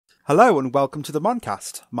Hello and welcome to the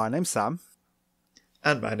Moncast. My name's Sam.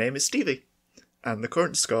 And my name is Stevie. And the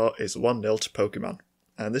current score is 1-0 to Pokemon.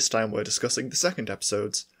 And this time we're discussing the second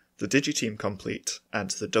episodes, the Digiteam Complete,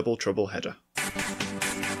 and the Double Trouble Header.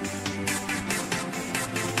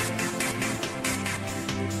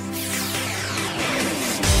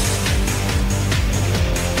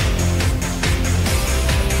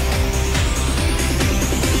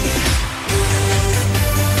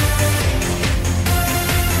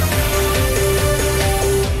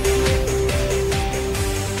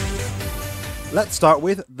 Let's start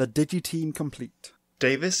with the Digiteam Complete.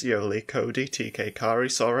 Davis, Yoli, Cody, TK, Kari,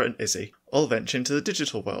 Sora, and Izzy all venture into the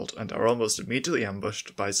digital world and are almost immediately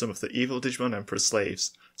ambushed by some of the evil Digimon Emperor's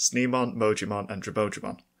slaves, Sneemon, Mojimon, and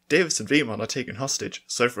Drabojimon. Davis and Veemon are taken hostage,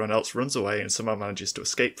 so everyone else runs away and somehow manages to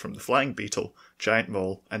escape from the Flying Beetle, Giant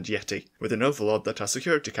Mole, and Yeti, with an overlord that has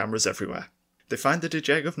security cameras everywhere. They find the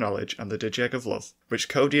Digegg of Knowledge and the Digegg of Love, which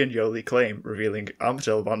Cody and Yoli claim, revealing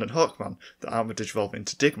Armadillomon and Hawkmon, that Armadigivolve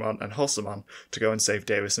into Digmon and Wholesamon to go and save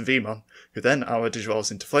Davis and Veemon, who then Armadigivolves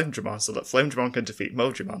into Flamedramon so that Flamedramon can defeat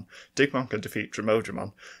Mojimon, Digmon can defeat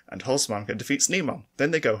Dremodramon, and Wholesamon can defeat Sneemon.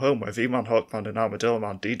 Then they go home where Veemon, Hawkmon, and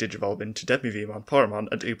Armadillomon de-Digivolve into Demi-Veemon, Poramon,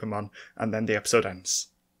 and Upamon, and then the episode ends.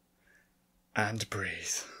 And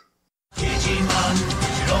breathe. Digimon,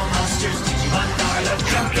 digital monsters, Digimon are the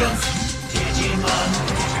champions. Digimon,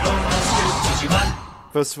 digital monsters,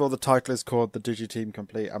 Digimon. First of all, the title is called the Digiteam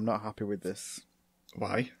Complete. I'm not happy with this.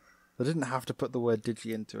 Why? They didn't have to put the word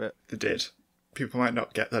Digi into it. They did. People might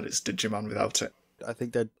not get that it's Digimon without it. I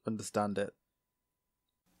think they'd understand it.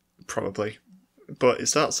 Probably. But it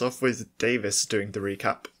starts off with Davis doing the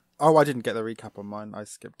recap. Oh, I didn't get the recap on mine. I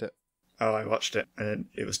skipped it. Oh, I watched it, and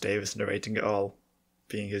it was Davis narrating it all,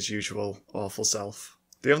 being his usual awful self.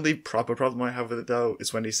 The only proper problem I have with it, though,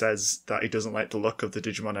 is when he says that he doesn't like the look of the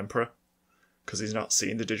Digimon Emperor, because he's not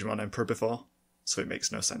seen the Digimon Emperor before, so it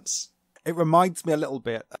makes no sense. It reminds me a little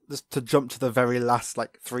bit, just to jump to the very last,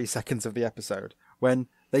 3 seconds of the episode, when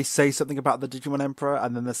they say something about the Digimon Emperor,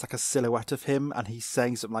 and then there's a silhouette of him, and he's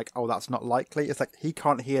saying something like, oh, that's not likely. It's like, he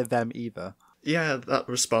can't hear them either. Yeah, that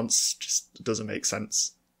response just doesn't make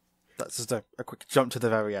sense. That's just a quick jump to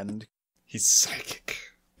the very end. He's psychic.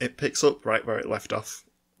 It picks up right where it left off,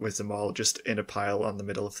 with them all just in a pile on the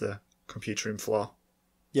middle of the computer room floor.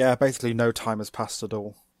 Yeah, basically no time has passed at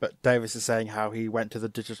all. But Davis is saying how he went to the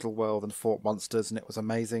digital world and fought monsters and it was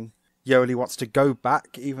amazing. Yoli wants to go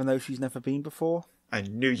back, even though she's never been before. I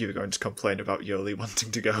knew you were going to complain about Yoli wanting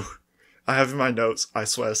to go. I have in my notes, I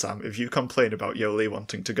swear, Sam, if you complain about Yoli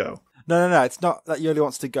wanting to go. No, it's not that Yoli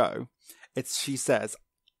wants to go. It's she says,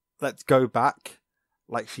 let's go back,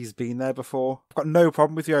 like she's been there before. I've got no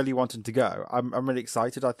problem with Yoli wanting to go. I'm really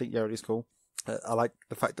excited. I think Yoli's cool. I like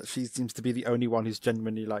the fact that she seems to be the only one who's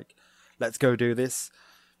genuinely let's go do this.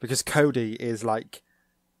 Because Cody is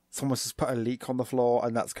someone's just put a leak on the floor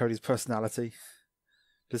and that's Cody's personality.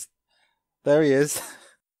 Just, there he is.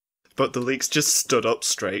 But the leak's just stood up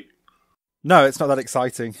straight. No, it's not that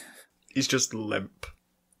exciting. He's just limp.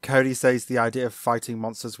 Cody says the idea of fighting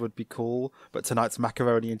monsters would be cool, but tonight's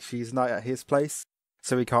macaroni and cheese night at his place,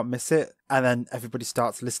 so he can't miss it. And then everybody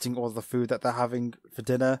starts listing all the food that they're having for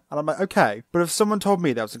dinner. And I'm like, okay, but if someone told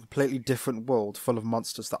me there was a completely different world full of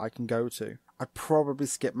monsters that I can go to, I'd probably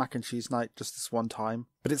skip mac and cheese night just this one time.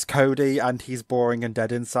 But it's Cody and he's boring and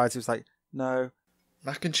dead inside, so it's like, no.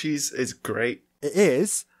 Mac and cheese is great. It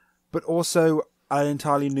is, but also an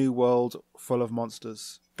entirely new world full of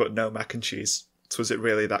monsters. But no mac and cheese. So was it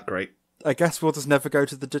really that great? I guess we'll just never go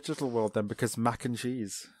to the digital world then, because mac and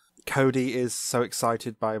cheese. Cody is so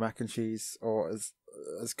excited by mac and cheese, or as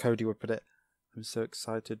Cody would put it, I'm so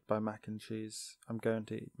excited by mac and cheese. I'm going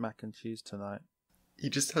to eat mac and cheese tonight. He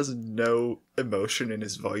just has no emotion in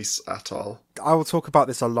his voice at all. I will talk about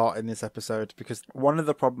this a lot in this episode, because one of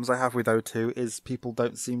the problems I have with O2 is people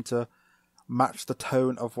don't seem to match the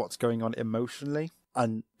tone of what's going on emotionally.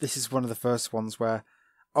 And this is one of the first ones where,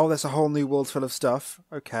 oh, there's a whole new world full of stuff.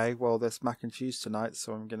 Okay, well, there's mac and cheese tonight,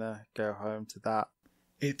 so I'm going to go home to that.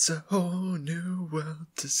 It's a whole new world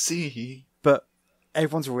to see. But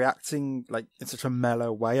everyone's reacting in such a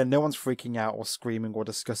mellow way, and no one's freaking out or screaming or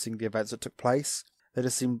discussing the events that took place. They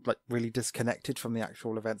just seem really disconnected from the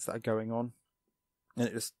actual events that are going on. And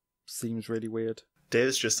it just seems really weird.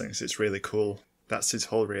 Davis just thinks it's really cool. That's his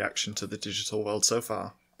whole reaction to the digital world so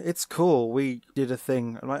far. It's cool, we did a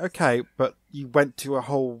thing. I'm like, okay, but you went to a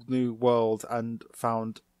whole new world and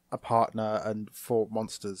found a partner and fought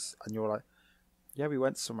monsters. And you're like, yeah, we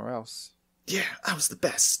went somewhere else. Yeah, that was the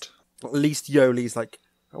best. At least Yoli's like,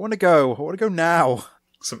 I want to go now.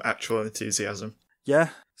 Some actual enthusiasm. Yeah,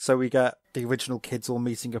 so we get the original kids all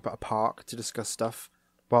meeting up at a park to discuss stuff.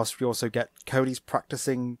 whilst we also get Cody's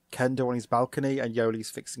practicing kendo on his balcony and Yoli's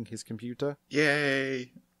fixing his computer.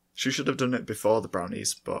 Yay! She should have done it before the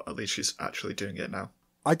brownies, but at least she's actually doing it now.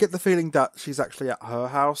 I get the feeling that she's actually at her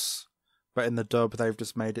house, but in the dub they've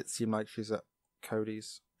just made it seem like she's at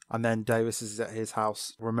Cody's. And then Davis is at his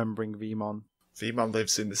house, remembering Vemon. Vemon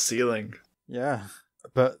lives in the ceiling. Yeah.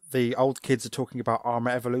 But the old kids are talking about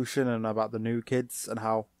armor evolution and about the new kids and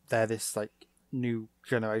how they're this like new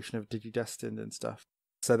generation of Digidestined and stuff.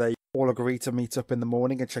 So they all agree to meet up in the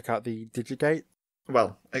morning and check out the Digigate.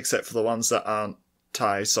 Well, except for the ones that aren't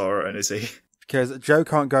Ty, Sora, and Izzy. Because Joe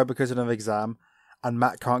can't go because of an exam, and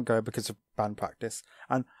Matt can't go because of band practice.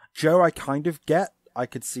 And Joe I kind of get. I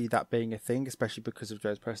could see that being a thing, especially because of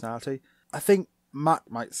Joe's personality. I think Matt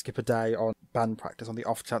might skip a day on band practice on the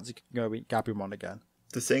off chance he can go meet Gabumon again.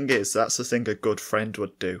 The thing is, that's the thing a good friend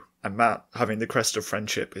would do. And Matt, having the crest of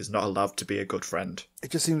friendship, is not allowed to be a good friend.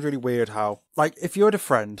 It just seems really weird how, like, if you had a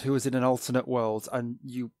friend who was in an alternate world and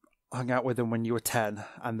you hung out with them when you were 10,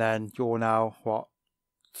 and then you're now,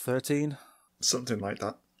 13? Something like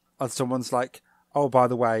that. And someone's like, oh, by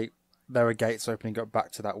the way, there are gates opening up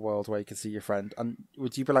back to that world where you can see your friend. And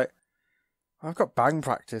would you be like, I've got band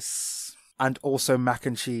practice and also mac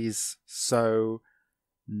and cheese, so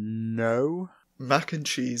no? Mac and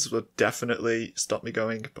cheese would definitely stop me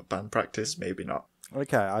going, but band practice, maybe not.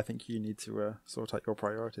 Okay, I think you need to sort out your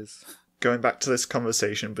priorities. Going back to this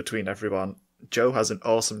conversation between everyone, Joe has an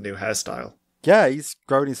awesome new hairstyle. Yeah, he's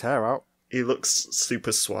grown his hair out. He looks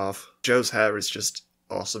super suave. Joe's hair is just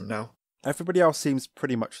awesome now. Everybody else seems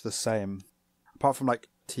pretty much the same. Apart from like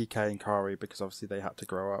TK and Kari, because obviously they had to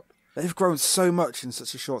grow up. They've grown so much in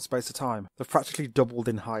such a short space of time. They've practically doubled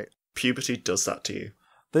in height. Puberty does that to you.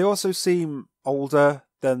 They also seem older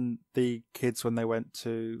than the kids when they went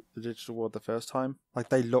to the digital world the first time. Like,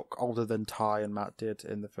 they look older than Ty and Matt did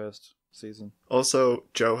in the first season. Also,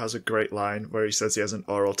 Joe has a great line where he says he has an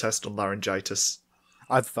oral test on laryngitis.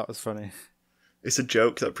 I thought that was funny. It's a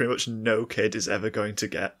joke that pretty much no kid is ever going to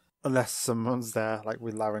get. Unless someone's there, like,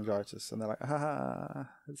 with laryngitis, and they're like,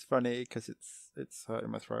 it's funny because it's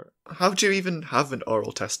hurting my throat. How do you even have an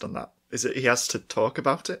oral test on that? Is it he has to talk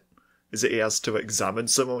about it? Is it he has to examine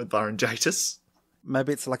someone with laryngitis?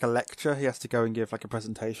 Maybe it's like a lecture. He has to go and give like a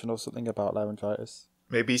presentation or something about laryngitis.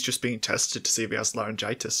 Maybe he's just being tested to see if he has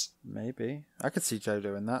laryngitis. Maybe. I could see Joe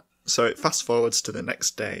doing that. So it fast forwards to the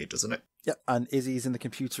next day, doesn't it? Yep, and Izzy's in the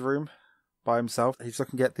computer room by himself. He's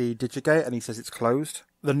looking at the Digigate and he says it's closed.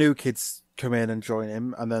 The new kids come in and join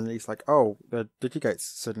him, and then he's like, oh, the Digigate's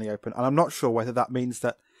suddenly open. And I'm not sure whether that means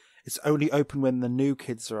that it's only open when the new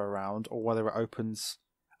kids are around or whether it opens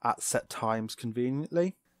at set times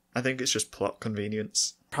conveniently. I think it's just plot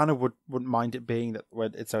convenience. Kind of wouldn't mind it being that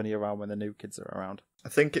when it's only around when the new kids are around. I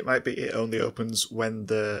think it might be it only opens when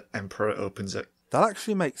the Emperor opens it. That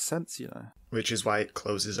actually makes sense, you know. Which is why it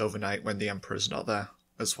closes overnight when the Emperor's not there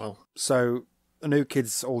as well. So the new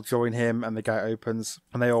kids all join him and the gate opens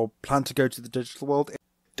and they all plan to go to the digital world.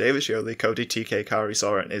 Davis, Yoli, Cody, TK, Kari,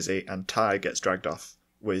 Sora and Izzy, and Ty gets dragged off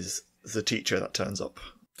with the teacher that turns up.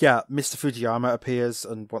 Yeah, Mr. Fujiyama appears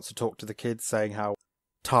and wants to talk to the kids, saying how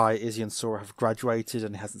Ty, Izzy and Sora have graduated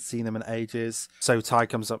and he hasn't seen them in ages. So Ty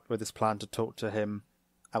comes up with this plan to talk to him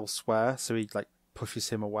elsewhere, so he like pushes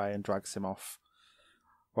him away and drags him off,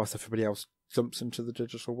 whilst everybody else jumps into the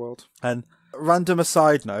digital world. And a random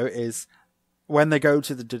aside note is, when they go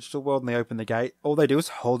to the digital world and they open the gate, all they do is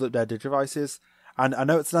hold up their Digivices. And I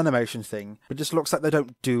know it's an animation thing, but it just looks like they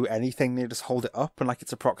don't do anything. They just hold it up and like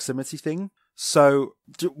it's a proximity thing. So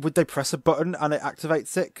would they press a button and it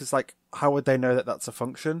activates it? Because like, how would they know that that's a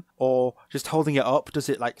function? Or just holding it up, does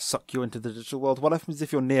it like suck you into the digital world? What happens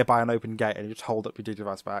if you're nearby an open gate and you just hold up your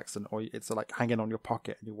Digivice by accident, or it's like hanging on your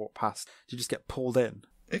pocket and you walk past? Do you just get pulled in?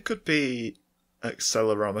 It could be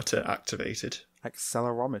accelerometer activated.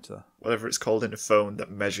 Accelerometer? Whatever it's called in a phone that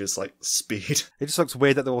measures like speed. It just looks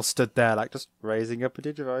weird that they're all stood there like just raising up a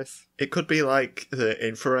Digivice. It could be like the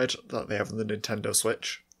infrared that they have on the Nintendo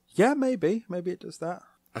Switch. Yeah, maybe. Maybe it does that.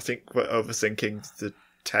 I think we're overthinking the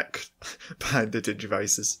tech behind the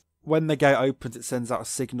Digivices. When the gate opens, it sends out a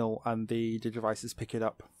signal and the Digivices pick it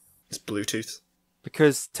up. It's Bluetooth.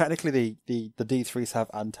 Because technically the D3s have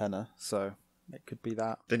antenna, so it could be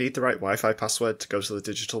that. They need the right Wi-Fi password to go to the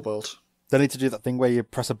digital world. They need to do that thing where you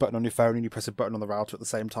press a button on your phone and you press a button on the router at the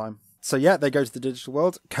same time. So yeah, they go to the digital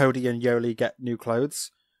world. Cody and Yoli get new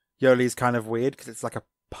clothes. Yoli's kind of weird because it's like a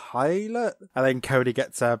pilot. And then Cody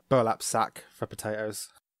gets a burlap sack for potatoes.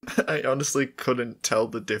 I honestly couldn't tell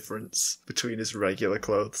the difference between his regular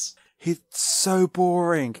clothes. He's so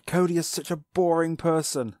boring. Cody is such a boring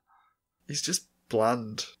person. He's just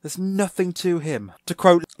bland. There's nothing to him. To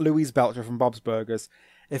quote Louise Belcher from Bob's Burgers,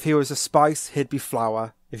 If he was a spice, he'd be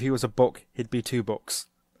flour. If he was a book, he'd be 2 books.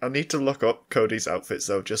 I need to look up Cody's outfits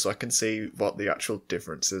though, just so I can see what the actual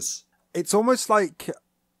difference is. It's almost like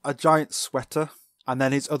a giant sweater, and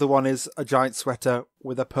then his other one is a giant sweater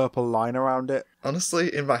with a purple line around it.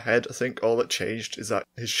 Honestly, in my head, I think all that changed is that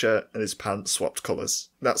his shirt and his pants swapped colours.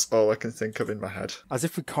 That's all I can think of in my head. As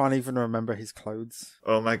if we can't even remember his clothes.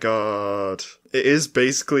 Oh my god. It is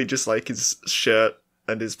basically just like his shirt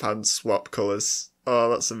and his pants swap colours. Oh,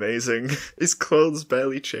 that's amazing. His clothes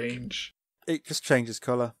barely change. It just changes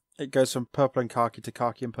colour. It goes from purple and khaki to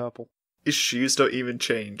khaki and purple. His shoes don't even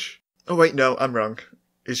change. Oh wait, no, I'm wrong.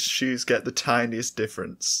 His shoes get the tiniest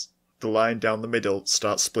difference. The line down the middle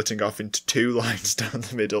starts splitting off into 2 lines down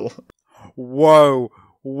the middle. Whoa,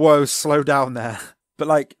 slow down there. But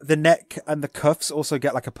like the neck and the cuffs also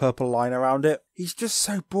get like a purple line around it. He's just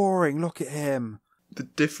so boring, look at him. The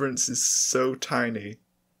difference is so tiny.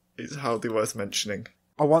 It's hardly worth mentioning.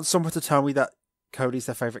 I want someone to tell me that Cody's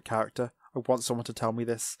their favourite character. I want someone to tell me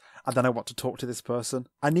this. And then I want to talk to this person.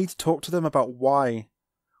 I need to talk to them about why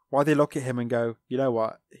they look at him and go, you know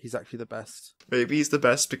what, he's actually the best. Maybe he's the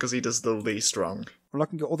best because he does the least wrong. I'm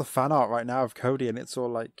looking at all the fan art right now of Cody, and it's all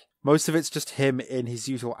like, most of it's just him in his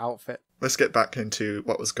usual outfit. Let's get back into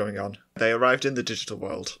what was going on. They arrived in the digital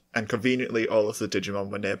world, and conveniently all of the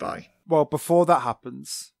Digimon were nearby. Well, before that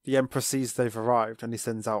happens, the Emperor sees they've arrived, and he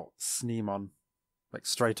sends out Sneemon, like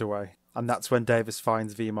straight away. And that's when Davis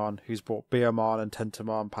finds Vmon, who's brought Beomon and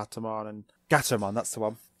Tentomon, Patamon, and Gatomon, that's the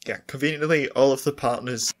one. Yeah, conveniently all of the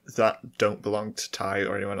partners that don't belong to Tai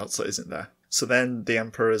or anyone else that isn't there. So then the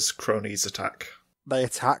Emperor's cronies attack. They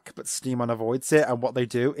attack, but Sneemon avoids it, and what they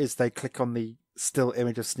do is they click on the still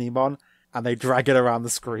image of Sneemon, and they drag it around the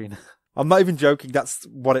screen. I'm not even joking, that's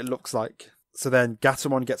what it looks like. So then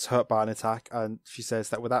Gatomon gets hurt by an attack, and she says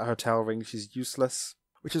that without her tail ring, she's useless.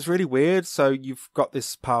 Which is really weird. So you've got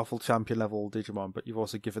this powerful champion level Digimon, but you've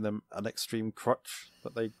also given them an extreme crutch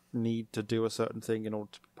that they need to do a certain thing in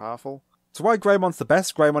order to be powerful. So why Greymon's the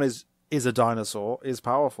best? Greymon is a dinosaur, is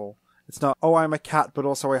powerful. It's not, oh, I'm a cat, but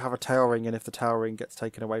also I have a tail ring, and if the tail ring gets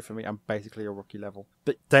taken away from me, I'm basically a rookie level.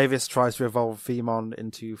 But Davis tries to evolve Vmon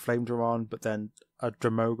into Flame Dramon, but then a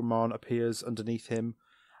Dromogramon appears underneath him,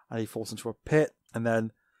 and he falls into a pit, and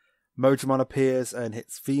then Mojimon appears and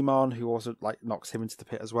hits Vmon, who also like knocks him into the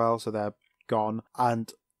pit as well, so they're gone.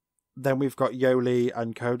 And then we've got Yoli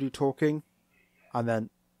and Cody talking, and then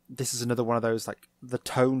this is another one of those, like, the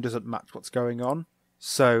tone doesn't match what's going on.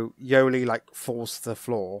 So Yoli like falls to the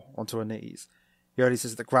floor onto her knees. Yoli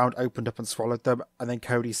says the ground opened up and swallowed them, and then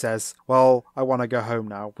Cody says, well, I want to go home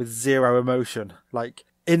now, with 0 emotion. Like,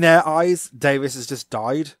 in their eyes, Davis has just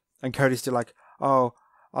died, and Cody's still like, oh,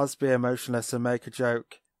 I'll just be emotionless and make a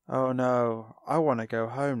joke. Oh no, I want to go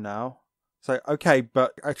home now. So, okay,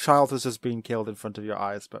 but a child has just been killed in front of your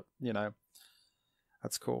eyes, but, you know,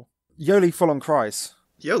 that's cool. Yoli full on cries.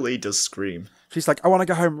 Yoli does scream. She's like, I want to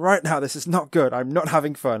go home right now, this is not good, I'm not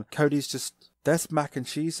having fun. Cody's just, there's mac and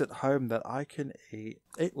cheese at home that I can eat.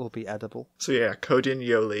 It will be edible. So yeah, Cody and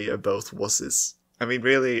Yoli are both wusses. I mean,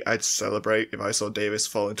 really, I'd celebrate if I saw Davis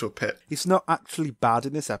fall into a pit. He's not actually bad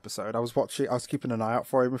in this episode. I was keeping an eye out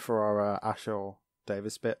for him for our Asher or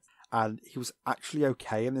Davis bit, and he was actually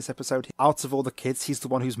okay in this episode. Out of all the kids, he's the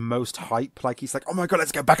one who's most hype. Like, he's like, oh my god,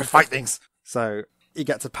 let's go back and fight things. So he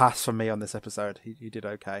gets a pass from me on this episode. He did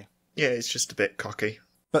okay. Yeah, he's just a bit cocky.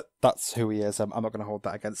 But that's who he is. I'm not going to hold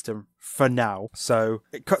that against him for now. So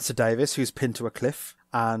it cuts to Davis, who's pinned to a cliff,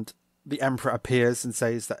 and the Emperor appears and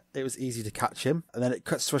says that it was easy to catch him. And then it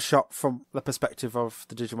cuts to a shot from the perspective of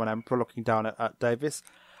the Digimon Emperor looking down at Davis.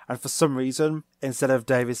 And for some reason, instead of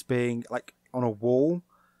Davis being like on a wall,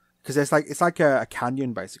 because it's like a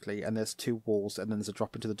canyon basically, and there's 2 walls, and then there's a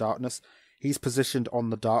drop into the darkness. He's positioned on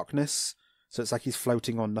the darkness, so it's like he's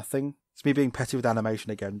floating on nothing. It's me being petty with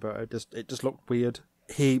animation again, but it just looked weird.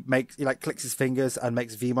 He clicks his fingers and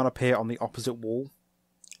makes Vmon appear on the opposite wall.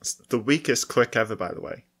 It's the weakest click ever, by the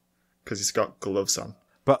way, because he's got gloves on.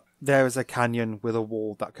 But there is a canyon with a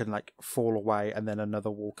wall that can like fall away, and then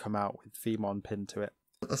another wall come out with Vmon pinned to it.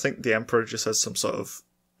 I think the Emperor just has some sort of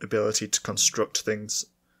ability to construct things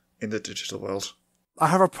in the digital world. I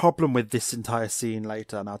have a problem with this entire scene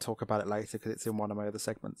later, and I'll talk about it later because it's in one of my other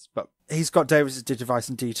segments. But he's got Davis' Digivice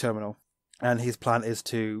and D-Terminal, and his plan is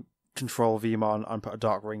to control Vmon and put a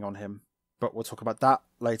dark ring on him. But we'll talk about that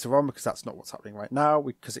later on because that's not what's happening right now,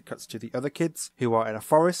 because it cuts to the other kids who are in a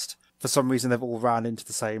forest. For some reason, they've all ran into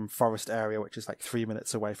the same forest area, which is like 3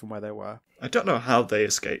 minutes away from where they were. I don't know how they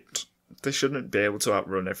escaped. They shouldn't be able to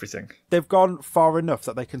outrun everything. They've gone far enough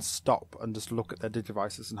that they can stop and just look at their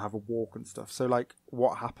Digivices and have a walk and stuff. So, like,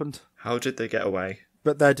 what happened? How did they get away?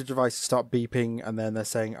 But their devices start beeping, and then they're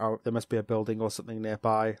saying, oh, there must be a building or something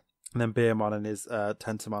nearby. And then Beermon and his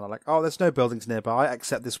Tentamon are like, oh, there's no buildings nearby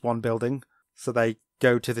except this one building. So they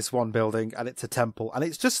go to this one building, and it's a temple. And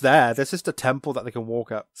it's just there. There's just a temple that they can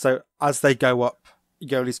walk up. So as they go up,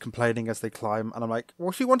 Yoli's complaining as they climb. And I'm like,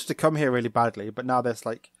 well, she wanted to come here really badly, but now there's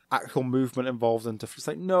like actual movement involved. And she's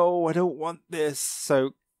like, no, I don't want this.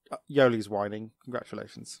 So Yoli's whining.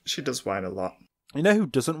 Congratulations. She does whine a lot. You know who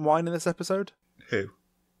doesn't whine in this episode? Who?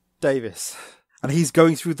 Davis. And he's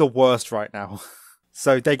going through the worst right now.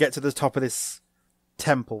 So they get to the top of this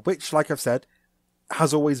temple, which, like I've said,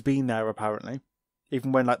 has always been there, apparently.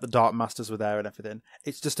 Even when, like, the Dark Masters were there and everything.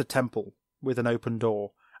 It's just a temple with an open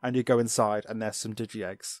door. And you go inside, and there's some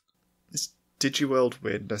Digi-Eggs. It's Digiworld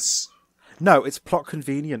weirdness. No, it's plot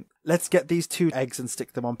convenient. Let's get these 2 eggs and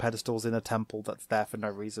stick them on pedestals in a temple that's there for no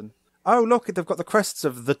reason. Oh, look, they've got the crests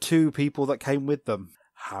of the 2 people that came with them.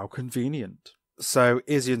 How convenient. So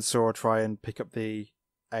Izzy and Sora try and pick up the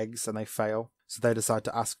eggs, and they fail. So they decide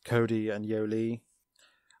to ask Cody and Yoli.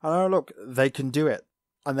 And oh, look, they can do it.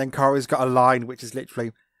 And then Kari's got a line which is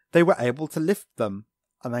literally, they were able to lift them.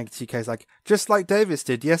 And then TK's like, just like Davis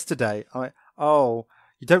did yesterday. I'm like, oh,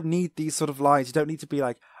 you don't need these sort of lines. You don't need to be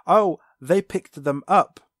like, oh, they picked them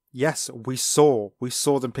up. Yes, we saw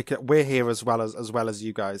them pick it up. We're here as well as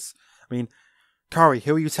you guys. I mean, Kari,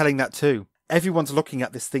 who are you telling that to? Everyone's looking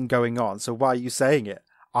at this thing going on, so why are you saying it?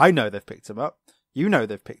 I know they've picked them up. You know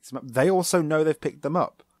they've picked them up. They also know they've picked them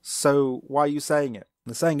up. So why are you saying it?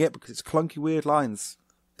 They're saying it because it's clunky, weird lines.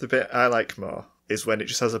 The bit I like more is when it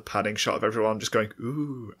just has a panning shot of everyone just going,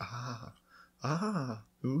 ooh, ooh,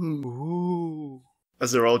 Ooh.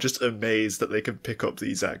 as they're all just amazed that they can pick up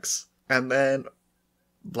these eggs. And then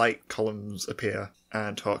light columns appear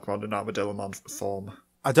and Hawkmon and Armadillomon form.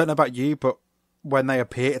 I don't know about you, but when they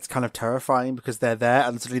appear, it's kind of terrifying because they're there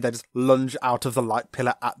and suddenly they just lunge out of the light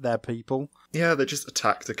pillar at their people. Yeah, they just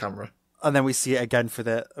attack the camera. And then we see it again for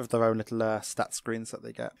their own little stat screens that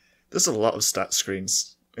they get. There's a lot of stat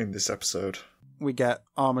screens in this episode. We get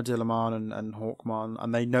Armadillomon and Hawkmon,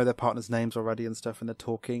 and they know their partners' names already and stuff, and they're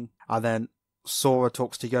talking. And then Sora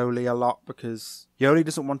talks to Yoli a lot because Yoli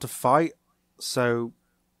doesn't want to fight, so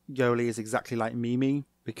Yoli is exactly like Mimi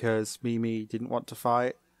because Mimi didn't want to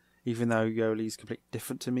fight, even though Yoli's completely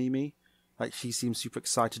different to Mimi. Like, she seems super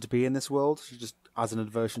excited to be in this world. She just has an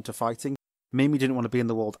aversion to fighting. Mimi didn't want to be in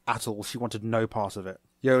the world at all. She wanted no part of it.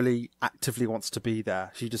 Yoli actively wants to be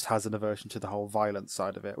there. She just has an aversion to the whole violence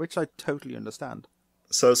side of it, which I totally understand.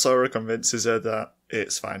 So Sora convinces her that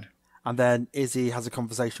it's fine. And then Izzy has a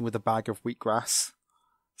conversation with a bag of wheatgrass,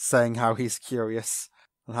 saying how he's curious.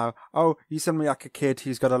 And how, oh, you sound me like a kid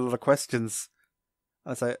who's got a lot of questions.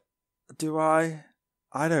 And I say, do I?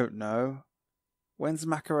 I don't know. When's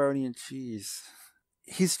macaroni and cheese?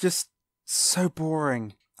 He's just so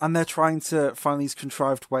boring. And they're trying to find these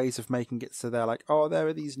contrived ways of making it so they're like, oh, there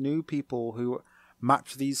are these new people who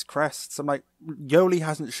match these crests. I'm like, Yoli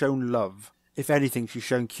hasn't shown love. If anything, she's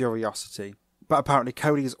shown curiosity. But apparently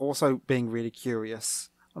Cody is also being really curious.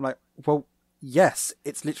 I'm like, well, yes,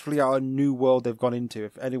 it's literally our new world they've gone into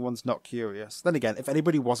if anyone's not curious. Then again, if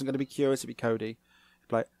anybody wasn't going to be curious, it'd be Cody. He'd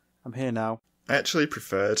be like, I'm here now. I actually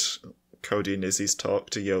preferred Cody and Izzy's talk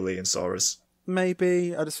to Yoli and Sora's.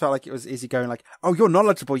 Maybe. I just felt like it was Izzy going like, oh, you're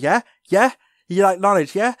knowledgeable, yeah? Yeah? You like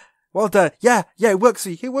knowledge, yeah? Well done. Yeah, it works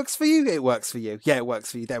for you. It works for you. It works for you. Yeah, it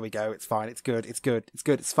works for you. There we go. It's fine. It's good. It's good. It's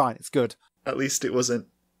good. It's fine. It's good. At least it wasn't,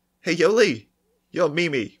 hey Yoli, you're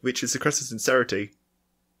Mimi, which is the crest of sincerity.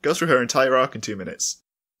 Goes through her entire arc in 2 minutes.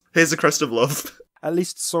 Here's the crest of love. At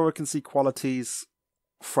least Sora can see qualities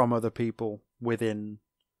from other people within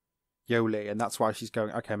Yoli, and that's why she's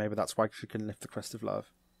going, okay, maybe that's why she can lift the crest of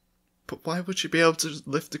love. But why would she be able to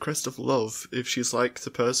lift the crest of love if she's like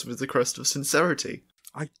the person with the crest of sincerity?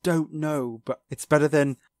 I don't know, but it's better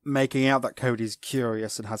than making out that Cody's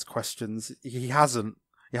curious and has questions. He hasn't.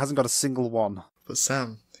 He hasn't got a single one. But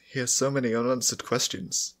Sam, he has so many unanswered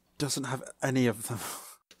questions. Doesn't have any of them.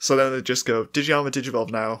 So then they just go, Digiarm and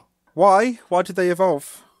Digivolve now. Why? Why did they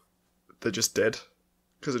evolve? They just did.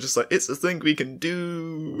 Because they're just like, it's a thing we can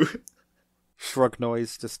do. Shrug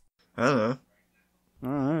noise, just... I don't know. I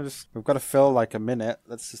don't know, just... We've got to fill like a minute.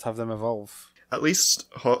 Let's just have them evolve. At least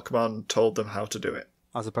Hawkman told them how to do it.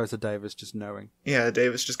 As opposed to Davis just knowing. Yeah,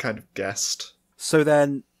 Davis just kind of guessed. So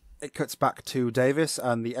then it cuts back to Davis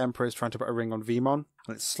and the Emperor is trying to put a ring on Veemon.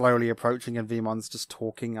 And it's slowly approaching and Veemon's just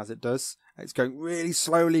talking as it does. It's going really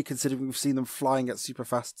slowly considering we've seen them flying at super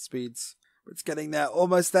fast speeds. But it's getting there,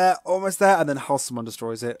 almost there. And then Halcyon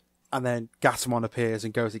destroys it. And then Gatomon appears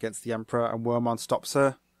and goes against the Emperor and Wormmon stops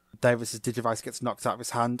her. Davis's Digivice gets knocked out of his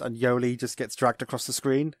hand and Yoli just gets dragged across the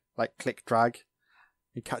screen. Like click, drag.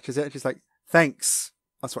 He catches it and she's like, thanks.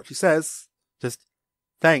 That's what she says. Just,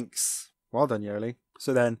 thanks. Well done, Yoli.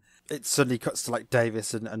 So then it suddenly cuts to like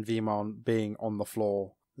Davis and Vemon being on the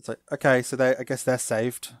floor. It's like, okay, so I guess they're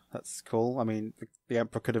saved. That's cool. I mean, the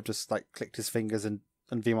Emperor could have just like clicked his fingers and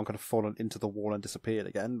Vemon could have fallen into the wall and disappeared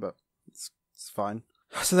again, but it's fine.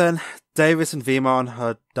 So then Davis and Vemon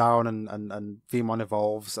are down and Vemon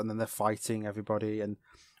evolves and then they're fighting everybody and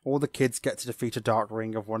all the kids get to defeat a Dark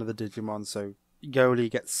Ring of one of the Digimon. So Yoli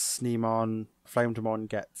gets Sneemon, Flamedramon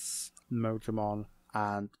gets Mojamon,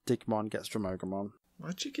 and Digimon gets Dramogamon.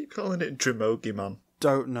 Why do you keep calling it Dromogimon?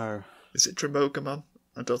 Don't know. Is it Dramogamon?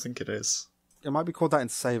 I don't think it is. It might be called that in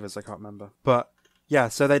Savers, I can't remember. But yeah,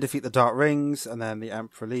 so they defeat the Dark Rings, and then the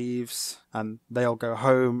Emperor leaves, and they all go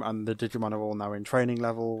home, and the Digimon are all now in training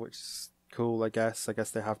level, which is cool, I guess. I guess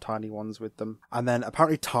they have tiny ones with them. And then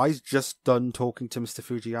apparently Ty's just done talking to Mr.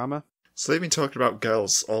 Fujiyama. So they've been talking about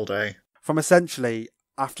girls all day. From essentially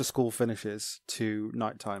after school finishes to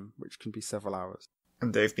nighttime, which can be several hours.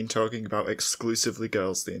 And they've been talking about exclusively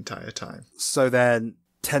girls the entire time. So then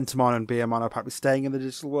Tentamon and Beermon are apparently staying in the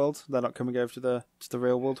digital world. They're not coming over to the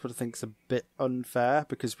real world, but I think it's a bit unfair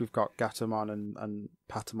because we've got Gatomon and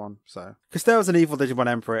Patamon. So, because there was an evil Digimon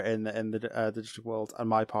Emperor in the digital world, and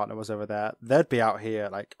my partner was over there, they'd be out here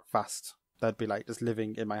like fast. They'd be like just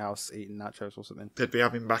living in my house eating nachos or something. They'd be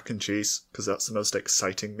having mac and cheese because that's the most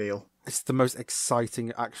exciting meal. It's the most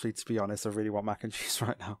exciting, actually, to be honest. I really want mac and cheese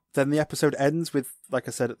right now. Then the episode ends with, like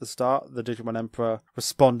I said at the start, the Digimon Emperor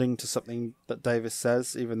responding to something that Davis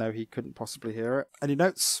says, even though he couldn't possibly hear it. Any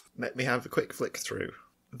notes? Let me have a quick flick through.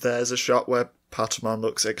 There's a shot where Patamon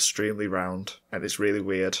looks extremely round, and it's really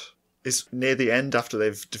weird. It's near the end after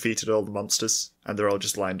they've defeated all the monsters, and they're all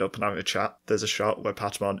just lined up and having a chat. There's a shot where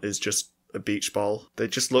Patamon is just a beach ball. They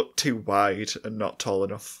just look too wide and not tall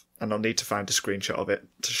enough. And I'll need to find a screenshot of it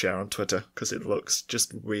to share on Twitter because it looks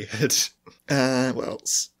just weird. What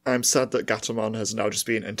else? I'm sad that Gatomon has now just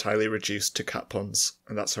been entirely reduced to cat puns,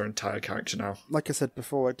 and that's her entire character now. Like I said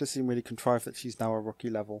before, it does seem really contrived that she's now a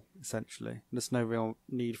rookie level, essentially. There's no real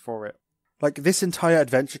need for it. Like, this entire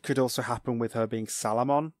adventure could also happen with her being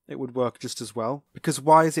Salamon. It would work just as well. Because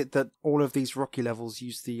why is it that all of these rookie levels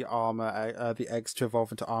use the armor, the eggs to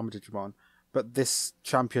evolve into Armor Digimon, but this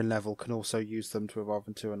champion level can also use them to evolve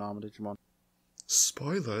into an Armor Digimon?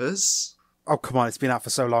 Spoilers? Oh, come on, it's been out for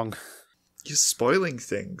so long. You're spoiling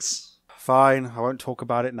things. Fine, I won't talk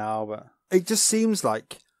about it now, but it just seems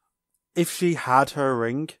like if she had her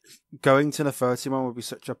ring, going to Nefertimon would be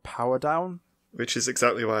such a power down. Which is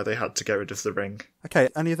exactly why they had to get rid of the ring. Okay,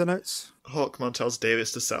 any other notes? Hawkmon tells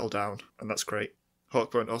Davis to settle down, and that's great.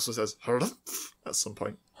 Hawkmon also says harumph at some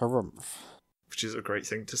point. Harumph. Which is a great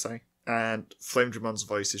thing to say. And Flamedramon's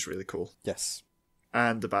voice is really cool. Yes.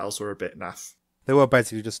 And the battles were a bit naff. They were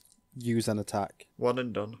basically just use and attack. One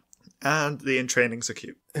and done. And the in-trainings are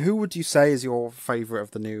cute. Who would you say is your favourite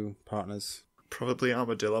of the new partners? Probably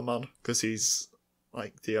Armadillomon, because he's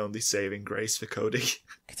like the only saving grace for Cody.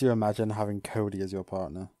 Could you imagine having Cody as your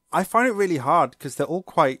partner? I find it really hard because they're all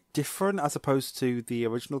quite different as opposed to the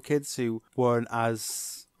original kids who weren't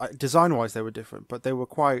as... design-wise they were different, but they were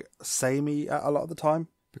quite samey a lot of the time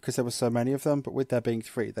because there were so many of them. But with there being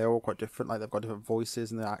 3, they're all quite different. Like, they've got different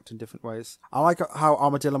voices and they act in different ways. I like how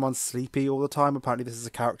Armadillomon's sleepy all the time. Apparently this is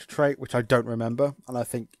a character trait, which I don't remember, and I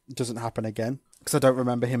think doesn't happen again because I don't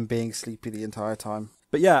remember him being sleepy the entire time.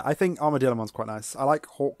 But yeah, I think Armadillomon's quite nice. I like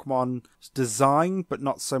Hawkmon's design, but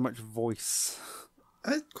not so much voice.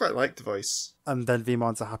 I quite like the voice. And then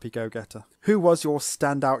Vemon's a happy go-getter. Who was your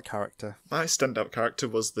standout character? My standout character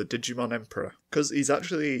was the Digimon Emperor, because he's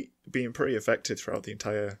actually been pretty effective throughout the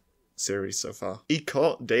entire series so far. He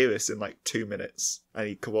caught Davis in like 2 minutes, and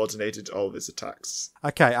he coordinated all of his attacks.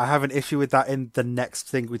 Okay, I have an issue with that in the next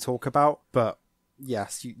thing we talk about, but...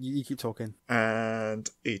 yes, you keep talking. And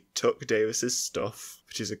he took Davis's stuff,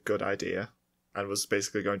 which is a good idea, and was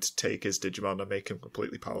basically going to take his Digimon and make him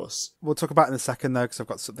completely powerless. We'll talk about it in a second, though, because I've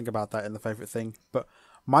got something about that in the favourite thing. But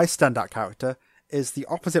my standout character is the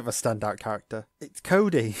opposite of a standout character. It's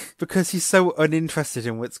Cody, because he's so uninterested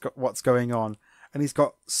in what's going on, and he's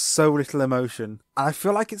got so little emotion. And I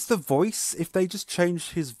feel like it's the voice. If they just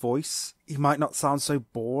changed his voice, he might not sound so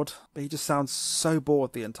bored, but he just sounds so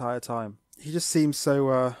bored the entire time. He just seems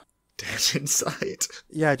so, dead inside.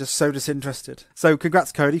 Yeah, just so disinterested. So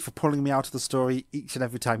congrats, Cody, for pulling me out of the story each and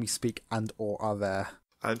every time you speak and or are there.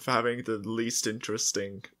 And for having the least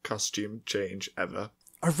interesting costume change ever.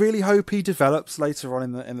 I really hope he develops later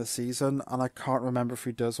on in the season, and I can't remember if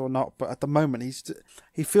he does or not, but at the moment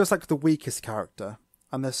he feels like the weakest character,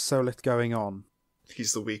 and there's so little going on.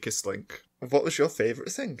 He's the weakest link. What was your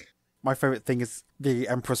favourite thing? my favourite thing is the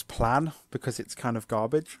Emperor's plan, because it's kind of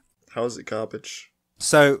garbage. How is it garbage?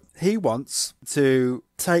 So he wants to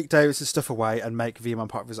take Davis' stuff away and make Vemon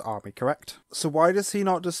part of his army, correct? So why does he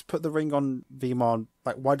not just put the ring on Vemon?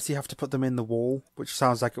 Like, why does he have to put them in the wall? Which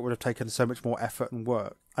sounds like it would have taken so much more effort and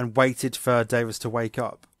work. And waited for Davis to wake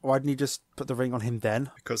up. Why didn't he just put the ring on him then?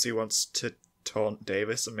 Because he wants to taunt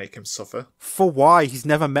Davis and make him suffer. For why? He's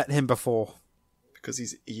never met him before. Because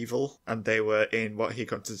he's evil, and they were in what he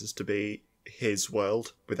considers to be his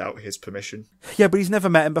world without his permission. Yeah, but he's never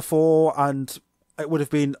met him before, and it would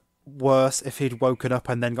have been worse if he'd woken up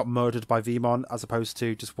and then got murdered by Vemon, as opposed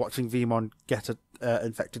to just watching Vemon get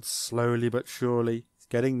infected slowly but surely. He's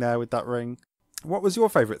getting there with that ring. What was your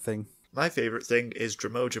favourite thing? My favourite thing is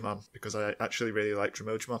Dromojimon, because I actually really like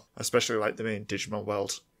Dromojimon. I especially like them in Digimon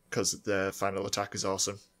World, because their final attack is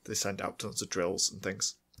awesome. They send out tons of drills and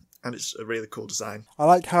things. And it's a really cool design. I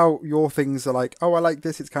like how your things are like, oh, I like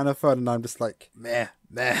this, it's kind of fun, and I'm just like, meh,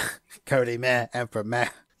 meh, Cody, meh, Emperor, meh.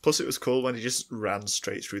 Plus it was cool when he just ran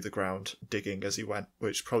straight through the ground, digging as he went,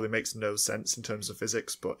 which probably makes no sense in terms of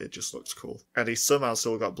physics, but it just looks cool. And he somehow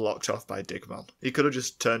still got blocked off by Digimon. He could have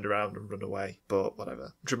just turned around and run away, but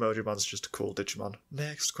whatever. Dramojimon's just a cool Digimon.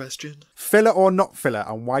 Next question. Filler or not filler,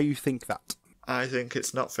 and why you think that? I think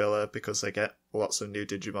it's not filler because they get lots of new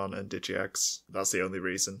Digimon and Digi-Eggs. That's the only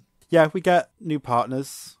reason. Yeah, we get new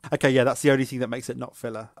partners. Okay, yeah, that's the only thing that makes it not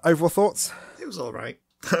filler. Overall thoughts? It was alright.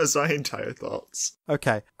 That's my entire thoughts.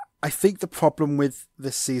 Okay. I think the problem with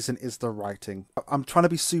this season is the writing. I'm trying to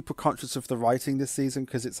be super conscious of the writing this season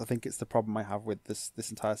because I think it's the problem I have with this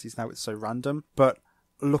entire season. Now it's so random. But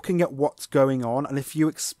looking at what's going on, and if you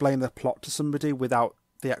explain the plot to somebody without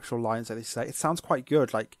the actual lines that they say, it sounds quite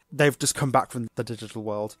good. Like, they've just come back from the digital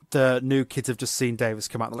world. The new kids have just seen Davis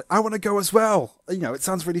come out and they're like, I want to go as well. You know, it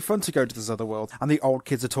sounds really fun to go to this other world. And the old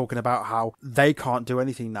kids are talking about how they can't do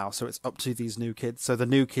anything now, so it's up to these new kids. So the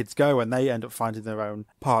new kids go and they end up finding their own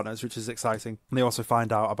partners, which is exciting. And they also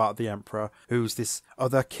find out about the Emperor, who's this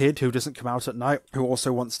other kid who doesn't come out at night, who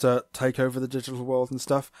also wants to take over the digital world and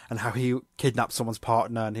stuff, and how he kidnapped someone's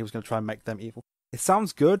partner and he was going to try and make them evil. It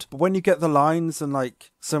sounds good, but when you get the lines and,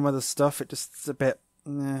 like, some of the stuff, it's a bit,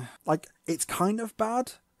 like, it's kind of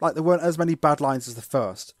bad. Like, there weren't as many bad lines as the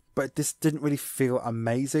first, but this didn't really feel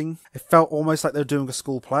amazing. It felt almost like they were doing a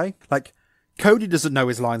school play. Like, Cody doesn't know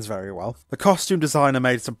his lines very well. The costume designer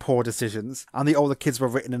made some poor decisions, and the older kids were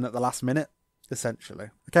written in at the last minute, essentially.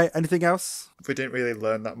 Okay, anything else? We didn't really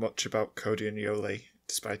learn that much about Cody and Yoli,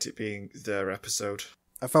 despite it being their episode.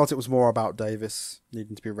 I felt it was more about Davis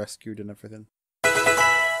needing to be rescued and everything.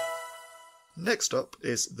 Next up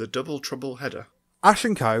is the Double Trouble header. Ash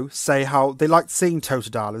and Co. say how they liked seeing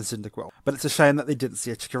Totodile and Cyndaquil, but it's a shame that they didn't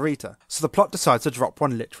see a Chikorita, so the plot decides to drop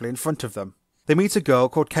one literally in front of them. They meet a girl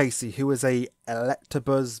called Casey, who is a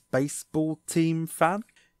Electabuzz baseball team fan,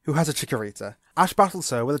 who has a Chikorita. Ash battles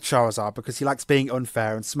her with a Charizard because he likes being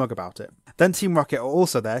unfair and smug about it. Then Team Rocket are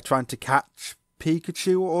also there trying to catch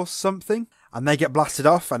Pikachu or something, and they get blasted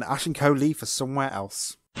off and Ash and Co. leave for somewhere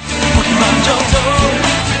else.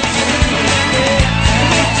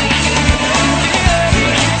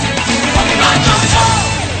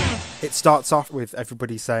 It starts off with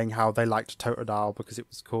everybody saying how they liked Totodile because it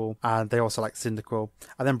was cool, and they also like Cyndaquil.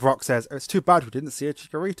 And then Brock says, oh, it's too bad we didn't see a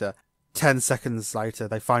Chikorita. 10 seconds later,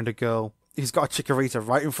 they find a girl who's got a Chikorita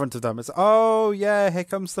right in front of them. It's, oh yeah, here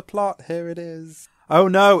comes the plot, here it is. Oh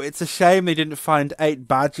no, it's a shame they didn't find 8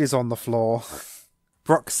 badges on the floor.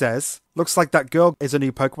 Brock says, looks like that girl is a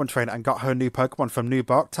new Pokemon trainer and got her new Pokemon from New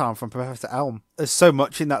Barktown from Professor Elm. There's so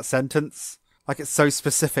much in that sentence. Like, it's so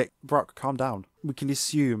specific. Brock, calm down. We can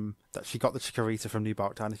assume that she got the Chikorita from New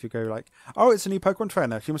Barktown. If you go like, oh, it's a new Pokemon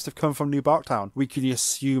trainer. She must have come from New Barktown. We can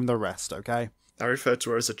assume the rest, okay? I referred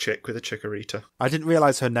to her as a chick with a Chikorita. I didn't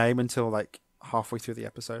realise her name until, like, halfway through the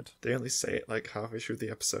episode. They only say it, like, halfway through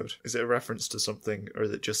the episode. Is it a reference to something, or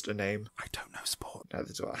is it just a name? I don't know sport.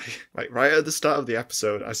 Neither do I. Like, right at the start of the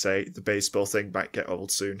episode, I say the baseball thing might get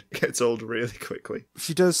old soon. It gets old really quickly.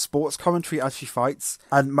 She does sports commentary as she fights,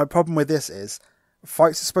 and my problem with this is,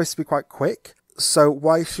 fights are supposed to be quite quick, so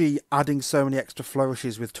why is she adding so many extra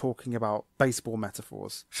flourishes with talking about baseball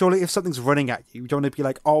metaphors? Surely if something's running at you, you don't want to be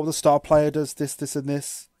like, oh, the star player does this, this, and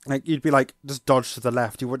this. Like, you'd be like, just dodge to the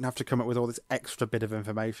left. You wouldn't have to come up with all this extra bit of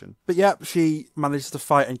information. But yeah, she manages to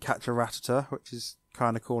fight and catch a Rattata, which is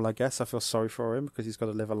kind of cool, I guess. I feel sorry for him because he's got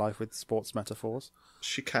to live a life with sports metaphors.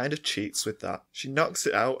 She kind of cheats with that. She knocks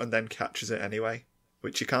it out and then catches it anyway,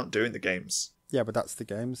 which you can't do in the games. Yeah, but that's the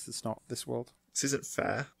games. It's not this world. This isn't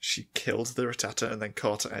fair. She killed the Rattata and then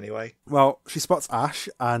caught it anyway. Well, she spots Ash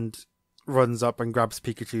and runs up and grabs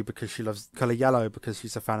Pikachu because she loves colour yellow because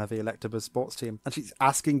she's a fan of the Electabuzz sports team. And she's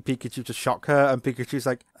asking Pikachu to shock her, and Pikachu's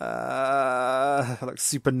like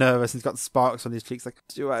super nervous, and he's got sparks on his cheeks like,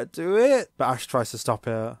 do I do it? But Ash tries to stop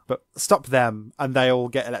her, but stop them, and they all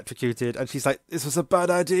get electrocuted, and she's like, this was a bad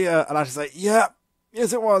idea. And Ash is like, yeah.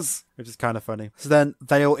 Yes, it was. Which is kind of funny. So then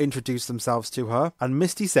they all introduce themselves to her, and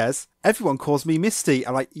Misty says, everyone calls me Misty.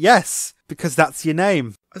 I'm like, yes, because that's your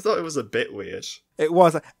name. I thought it was a bit weird. It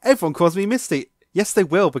was. Everyone calls me Misty. Yes, they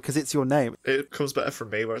will, because it's your name. It comes better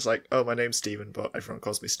from me, where it's like, oh, my name's Steven, but everyone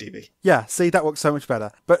calls me Stevie. Yeah, see, that works so much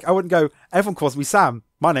better. But I wouldn't go, everyone calls me Sam.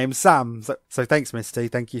 My name's Sam. So thanks, Misty.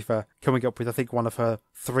 Thank you for coming up with, I think, one of her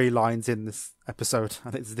 3 lines in this episode,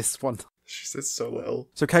 and it's this one. She says so little.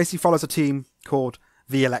 So Casey follows a team called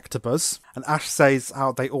the Electabuzz, and Ash says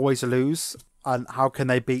how they always lose, and how can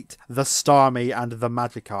they beat the Starmie and the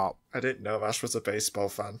Magikarp. I didn't know Ash was a baseball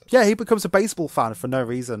fan. Yeah, he becomes a baseball fan for no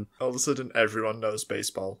reason. All of a sudden, everyone knows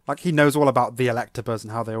baseball. Like, he knows all about the Electabuzz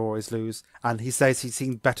and how they always lose, and he says he's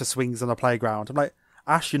seen better swings on the playground. I'm like,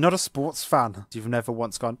 Ash, you're not a sports fan. You've never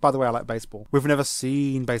once gone, by the way, I like baseball. We've never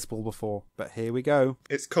seen baseball before, but here we go.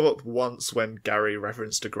 It's come up once when Gary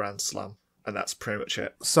referenced a Grand Slam, and that's pretty much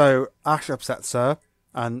it. So Ash upsets her,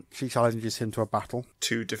 and she challenges him to a battle.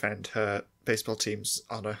 To defend her baseball team's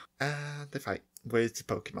honour, and they fight with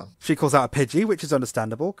Pokemon. She calls out a Pidgey, which is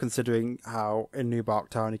understandable, considering how in New Bark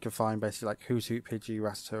Town you can find basically like Hoothoot, Pidgey,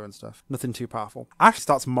 Rattata and stuff. Nothing too powerful. Ash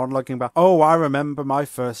starts monologuing about, oh, I remember my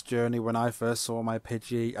first journey when I first saw my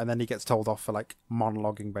Pidgey, and then he gets told off for like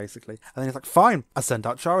monologuing basically. And then he's like, fine, I send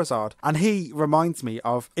out Charizard. And he reminds me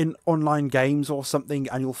of in online games or something,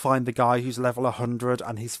 and you'll find the guy who's level 100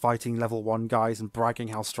 and he's fighting level 1 guys and bragging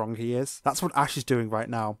how strong he is. That's what Ash is doing right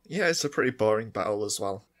now. Yeah, it's a pretty boring battle as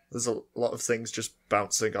well. There's a lot of things just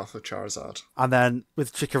bouncing off of Charizard. And then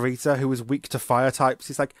with Chikorita, who is weak to fire types,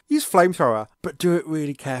 he's like, use Flamethrower, but do it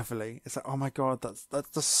really carefully. It's like, oh my god, that's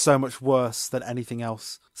just so much worse than anything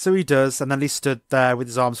else. So he does, and then he stood there with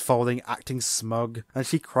his arms folding, acting smug. And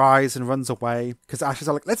she cries and runs away, because Ash is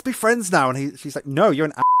like, let's be friends now. And she's like, no, you're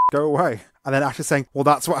an go away. And then Ash is saying, well,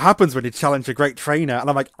 that's what happens when you challenge a great trainer. And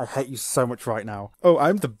I'm like, I hate you so much right now. Oh,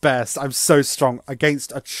 I'm the best. I'm so strong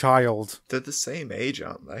against a child. They're the same age,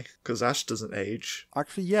 aren't they? Because Ash doesn't age.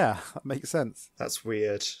 Actually, yeah, that makes sense. That's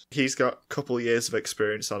weird. He's got a couple years of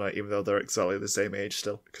experience on it, even though they're exactly the same age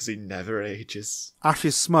still. Because he never ages. Ash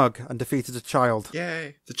is smug and defeated a child.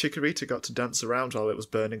 Yay. The Chikorita got to dance around while it was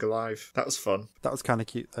burning alive. That was fun. That was kind of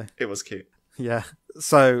cute, though. It was cute. Yeah.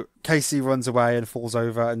 So Casey runs away and falls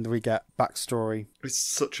over, and we get backstory. It's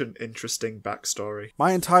such an interesting backstory.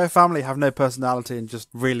 My entire family have no personality and just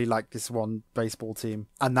really like this one baseball team.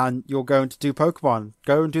 And then you're going to do Pokemon.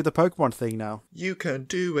 Go and do the Pokemon thing now. You can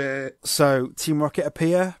do it. So Team Rocket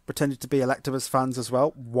appear, pretending to be Electabuzz fans as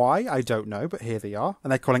well. Why? I don't know, but here they are.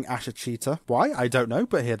 And they're calling Ash a cheater. Why? I don't know,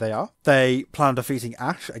 but here they are. They plan on defeating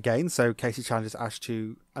Ash again, so Casey challenges Ash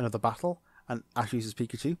to another battle. And Ash uses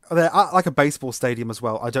Pikachu. They're at like a baseball stadium as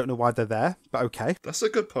well. I don't know why they're there, but okay. That's a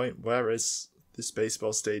good point. Where is this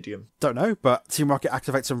baseball stadium? Don't know, but Team Rocket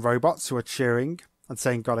activates some robots who are cheering and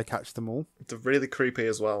saying, gotta catch them all. They're really creepy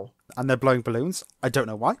as well. And they're blowing balloons. I don't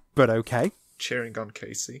know why, but okay. Cheering on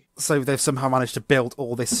Casey. So they've somehow managed to build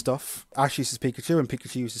all this stuff. Ash uses Pikachu, and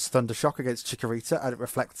Pikachu uses Thunder Shock against Chikorita, and it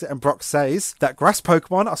reflects it. And Brock says that grass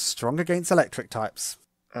Pokemon are strong against electric types.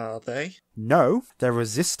 Are they? No, they're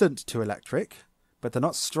resistant to electric, but they're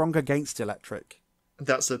not strong against electric.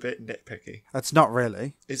 That's a bit nitpicky. That's not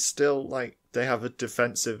really. It's still like they have a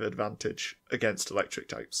defensive advantage against electric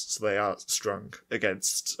types, so they are strong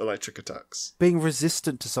against electric attacks. Being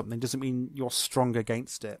resistant to something doesn't mean you're strong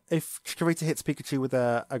against it. If Chikorita hits Pikachu with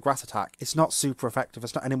a grass attack, it's not super effective.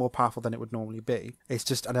 It's not any more powerful than it would normally be. It's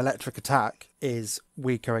just an electric attack is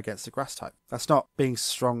weaker against a grass type. That's not being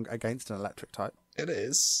strong against an electric type. It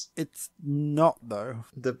is. It's not, though.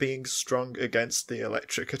 They're being strong against the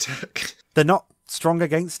electric attack. They're not strong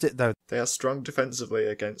against it, though. They are strong defensively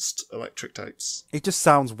against electric types. It just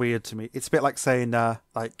sounds weird to me. It's a bit like saying,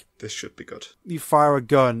 like, This should be good. you fire a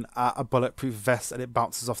gun at a bulletproof vest and it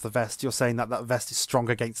bounces off the vest. You're saying that that vest is strong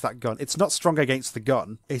against that gun. It's not strong against the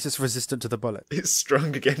gun. It's just resistant to the bullet. It's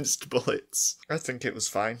strong against bullets. I think it was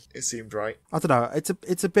fine. It seemed right. I don't know.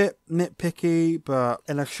 It's a bit nitpicky, but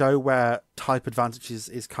in a show where type advantage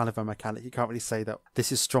is kind of a mechanic, you can't really say that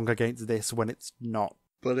this is strong against this when it's not.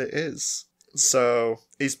 But it is. So,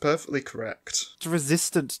 he's perfectly correct. It's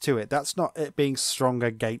resistant to it. That's not it being strong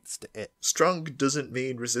against it. Strong doesn't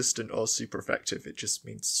mean resistant or super effective. It just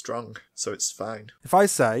means strong. So it's fine. If I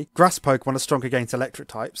say grass Pokemon are strong against electric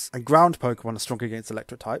types and ground Pokemon are strong against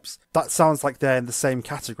electric types, that sounds like they're in the same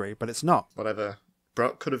category, but it's not. Whatever.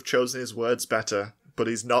 Brock could have chosen his words better, but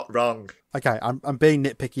he's not wrong. Okay, I'm being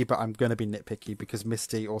nitpicky, but I'm going to be nitpicky because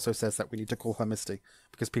Misty also says that we need to call her Misty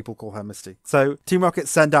because people call her Misty. So Team Rocket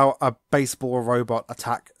send out a baseball robot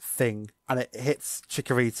attack thing and it hits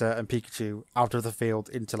Chikorita and Pikachu out of the field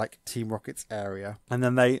into like Team Rocket's area. And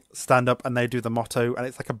then they stand up and they do the motto and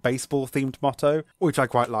it's like a baseball themed motto, which I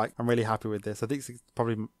quite like. I'm really happy with this. I think it's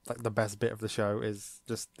probably like the best bit of the show is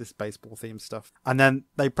just this baseball themed stuff. And then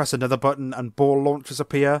they press another button and ball launchers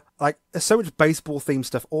appear. Like there's so much baseball themed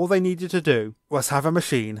stuff. All they needed to do was have a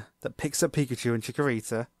machine that picks up Pikachu and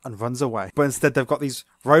Chikorita and runs away. But instead they've got these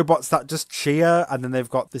robots that just cheer, and then they've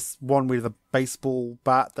got this one with a baseball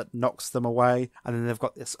bat that knocks them away, and then they've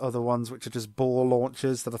got this other ones which are just ball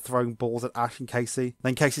launchers that are throwing balls at Ash and Casey.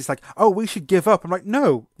 Then Casey's like, oh, we should give up. I'm like,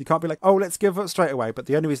 no, you can't be like, oh, let's give up straight away. But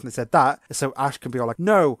the only reason they said that is so Ash can be all like,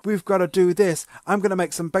 no, we've got to do this. I'm going to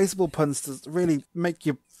make some baseball puns to really make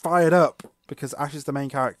you fired up. Because Ash is the main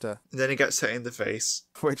character. And then he gets hit in the face.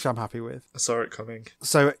 Which I'm happy with. I saw it coming.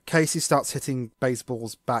 So Casey starts hitting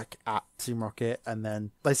baseballs back at Team Rocket, and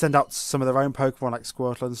then they send out some of their own Pokemon like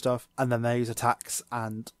Squirtle and stuff, and then they use attacks,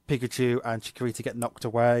 and Pikachu and Chikorita get knocked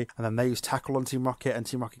away, and then they use Tackle on Team Rocket, and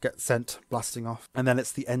Team Rocket gets sent blasting off. And then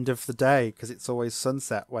it's the end of the day, because it's always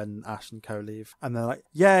sunset when Ash and Co leave. And they're like,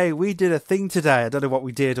 yay, we did a thing today. I don't know what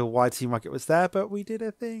we did or why Team Rocket was there, but we did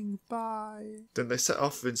a thing. Bye. Then they set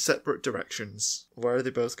off in separate directions. Where are they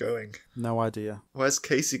both going? No idea. Where's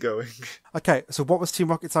Casey going? Okay, so what was Team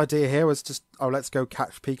Rocket's idea here was just, oh, let's go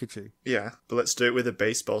catch Pikachu. Yeah, but let's do it with a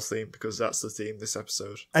baseball theme because that's the theme this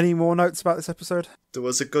episode. Any more notes about this episode? There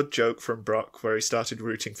was a good joke from Brock where he started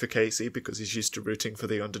rooting for Casey because he's used to rooting for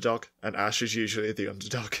the underdog, and Ash is usually the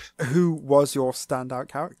underdog. Who was your standout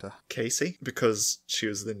character? Casey, because she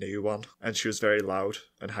was the new one, and she was very loud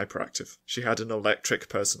and hyperactive. She had an electric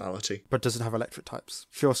personality. But doesn't have electric types.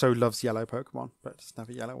 She also loves yellow Pokemon, but doesn't have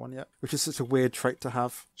a yellow one yet, which is such a weird trait to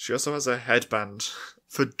have. She also has a headband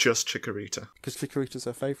for just Chikorita. Because Chikorita's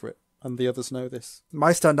her favourite. And the others know this.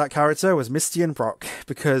 My standout character was Misty and Brock,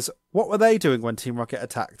 because what were they doing when Team Rocket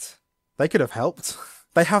attacked? They could have helped.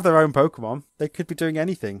 They have their own Pokemon. They could be doing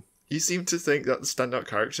anything. You seem to think that the standout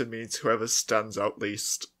character means whoever stands out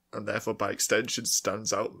least, and therefore by extension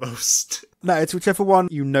stands out most. No, it's whichever one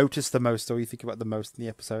you notice the most or you think about the most in the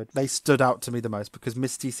episode. They stood out to me the most because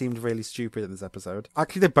Misty seemed really stupid in this episode.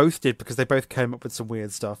 Actually, they both did because they both came up with some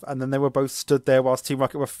weird stuff. And then they were both stood there whilst Team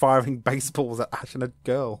Rocket were firing baseballs at Ash and a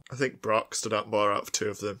girl. I think Brock stood out more out of two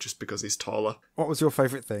of them just because he's taller. What was your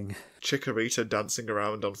favourite thing? Chikorita dancing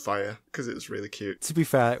around on fire because it was really cute. To be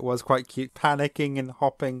fair, it was quite cute. Panicking and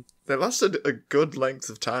hopping. They lasted a good length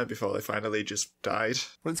of time before they finally just died.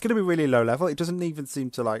 Well, it's going to be really low level. It doesn't even seem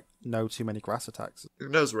to, know too many grass attacks. Who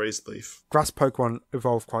knows Razor Leaf? Grass Pokemon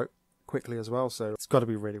evolve quite quickly as well, so it's got to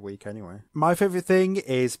be really weak anyway. My favourite thing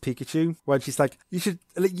is Pikachu, when she's like, you should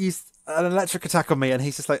use an electric attack on me, and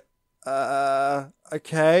he's just like,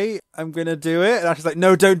 okay, I'm going to do it. And she's like,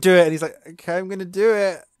 no, don't do it. And he's like, okay, I'm going to do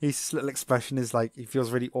it. His little expression is like, he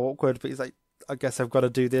feels really awkward, but he's like, I guess I've got to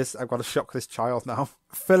do this. I've got to shock this child now.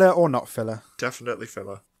 Filler or not filler? Definitely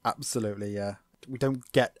filler. Absolutely, yeah. We don't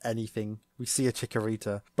get anything. We see a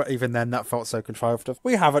Chikorita, but even then that felt so contrived of,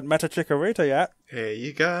 we haven't met a Chikorita yet. Here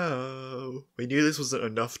you go. We knew this wasn't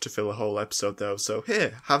enough to fill a whole episode though, so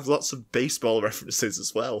here, have lots of baseball references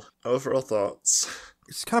as well. Overall thoughts?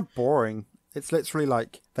 It's kind of boring. It's literally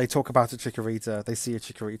like, they talk about a Chikorita, they see a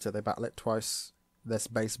Chikorita, they battle it twice, there's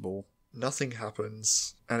baseball. Nothing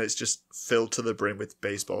happens, and it's just filled to the brim with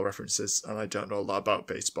baseball references, and I don't know a lot about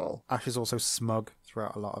baseball. Ash is also smug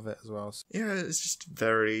throughout a lot of it as well. Yeah, it's just a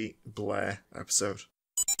very Blair episode.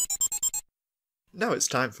 Now it's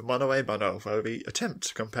time for Mono a Mono, where we attempt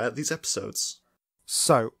to compare these episodes.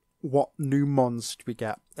 So, what new mons did we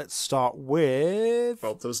get? Let's start with...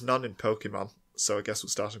 Well, there was none in Pokemon, so I guess we're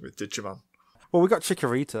starting with Digimon. Well, we got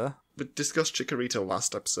Chikorita. We discussed Chikorita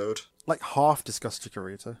last episode. Like half discussed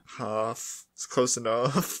Chikorita. Half. It's close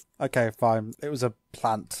enough. Okay, fine. It was a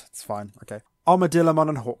plant. It's fine. Okay. Armadillomon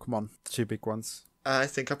and Hawkmon, the two big ones. I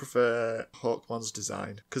think I prefer Hawkmon's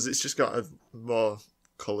design, because it's just got more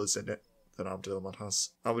colours in it than Armadillomon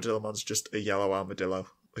has. Armadillomon's just a yellow armadillo,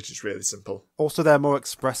 which is really simple. Also, they're more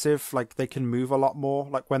expressive. Like, they can move a lot more.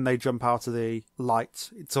 Like, when they jump out of the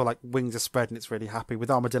light, it's all like wings are spread and it's really happy. With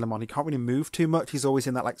Armadillomon, he can't really move too much. He's always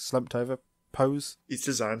in that, slumped over pose. He's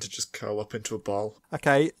designed to just curl up into a ball.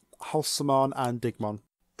 Okay, Halsamon and Digmon.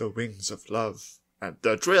 The wings of love and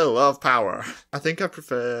the drill of power. I think I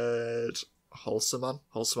preferred Halsamon.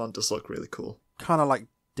 Halsamon does look really cool. Kind of like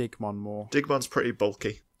Digmon more. Digmon's pretty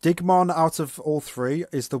bulky. Digimon, out of all three,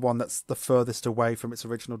 is the one that's the furthest away from its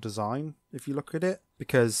original design, if you look at it.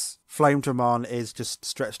 Because Flamedramon is just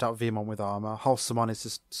stretched out Vmon with armor. Wholesomon is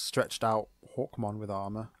just stretched out Hawkmon with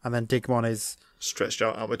armor. And then Digimon is... stretched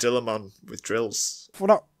out Armadillomon with drills. well,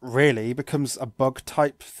 not really. He becomes a bug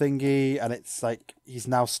type thingy, and it's like he's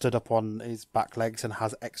now stood up on his back legs and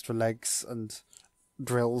has extra legs and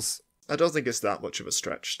drills. I don't think it's that much of a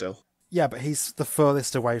stretch still. Yeah, but he's the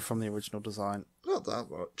furthest away from the original design. Not that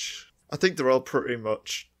much. I think they're all pretty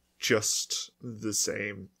much just the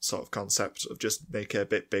same sort of concept of just make it a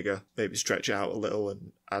bit bigger, maybe stretch it out a little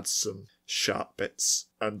and add some sharp bits.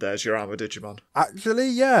 And there's your Armor Digimon. Actually,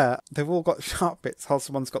 yeah, they've all got sharp bits.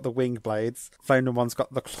 Wholesomon's got the wing blades, Flamedramon's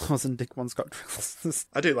got the claws, and Digmon's got drills.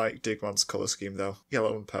 I do like Digmon's colour scheme though.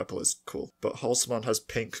 Yellow and purple is cool. But Wholesomon has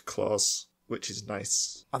pink claws, which is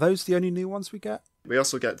nice. Are those the only new ones we get? We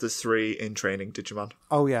also get the 3 in training Digimon.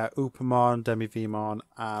 Oh yeah, Upamon, Demivimon,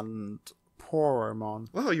 and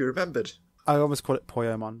Poromon. Wow, you remembered. I almost call it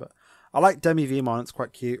Poyomon, but I like Demivimon, it's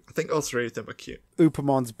quite cute. I think all 3 of them are cute.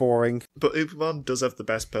 Upamon's boring. But Upamon does have the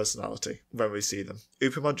best personality when we see them.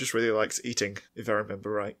 Upamon just really likes eating, if I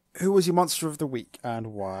remember right. Who was your monster of the week,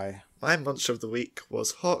 and why? My monster of the week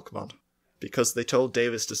was Hawkmon, because they told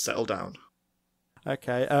Davis to settle down.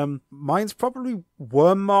 Okay, mine's probably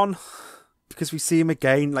Wormmon, because we see him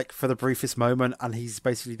again, like, for the briefest moment, and he's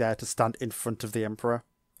basically there to stand in front of the Emperor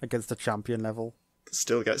against a champion level.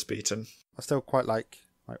 Still gets beaten. I still quite like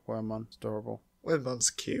Wormmon. It's adorable. Wormmon's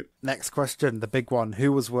cute. Next question, the big one.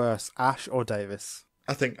 Who was worse, Ash or Davis?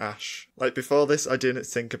 I think Ash. Like, before this, I didn't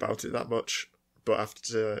think about it that much, but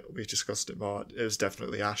after we discussed it more, it was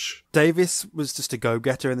definitely Ash. Davis was just a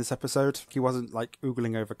go-getter in this episode. He wasn't, like,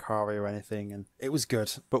 oogling over Kari or anything, and it was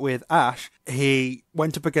good. But with Ash, he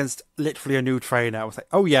went up against literally a new trainer. I was like,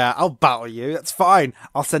 oh yeah, I'll battle you. That's fine.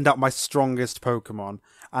 I'll send out my strongest Pokemon.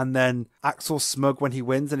 And then Axel's smug when he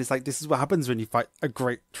wins, and it's like, this is what happens when you fight a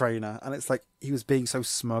great trainer. And it's like, he was being so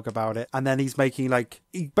smug about it. And then he's making, like,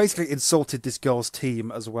 he basically insulted this girl's team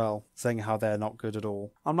as well, saying how they're not good at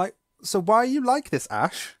all. I'm like, so why are you like this,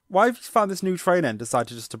 Ash? Why have you found this new trainer and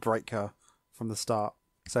decided just to break her from the start?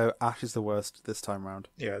 So Ash is the worst this time round.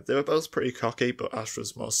 Yeah, they were both pretty cocky, but Ash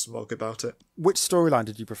was more smug about it. Which storyline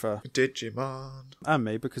did you prefer? Digimon. And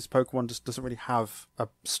me, because Pokemon just doesn't really have a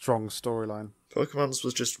strong storyline. Pokemon's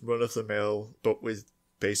was just run-of-the-mill, but with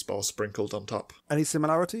baseball sprinkled on top. Any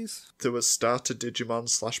similarities? There was starter Digimon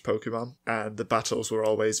 / Pokemon, and the battles were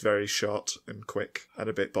always very short and quick and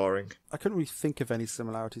a bit boring. I couldn't really think of any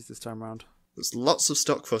similarities this time round. There's lots of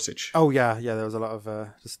stock footage. Oh yeah, there was a lot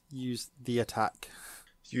of just use the attack.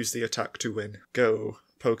 Use the attack to win. Go,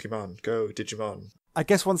 Pokemon. Go, Digimon. I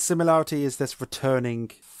guess one similarity is this returning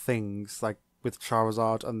things, like with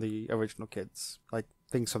Charizard and the original kids. Like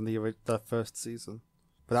things from the first season.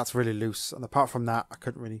 But that's really loose. And apart from that, I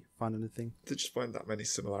couldn't really find anything. There just weren't that many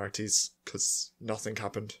similarities, because nothing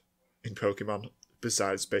happened in Pokemon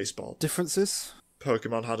besides baseball. Differences?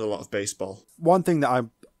 Pokemon had a lot of baseball. One thing that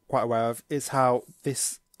I'm quite aware of is how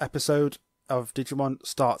this episode of Digimon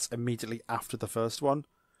starts immediately after the first one.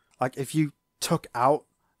 Like, if you took out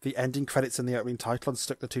the ending credits and the opening title and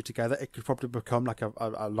stuck the two together, it could probably become like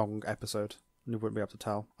a long episode, and you wouldn't be able to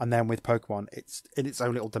tell. And then with Pokemon, it's in its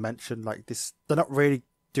own little dimension. Like this, they're not really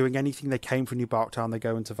doing anything. They came from New Barktown, they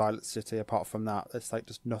go into Violet City. Apart from that, it's like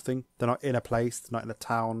just nothing. They're not in a place, they're not in a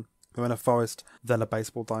town, they're in a forest, then a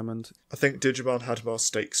baseball diamond. I think Digimon had more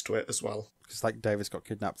stakes to it as well. Because like Davis got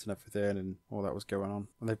kidnapped and everything, and all that was going on.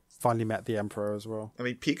 And they finally met the Emperor as well. I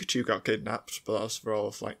mean, Pikachu got kidnapped, but that was for all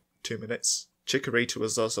of 2 minutes. Chikorita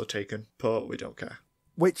was also taken, but we don't care.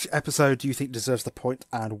 Which episode do you think deserves the point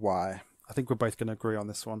and why? I think we're both going to agree on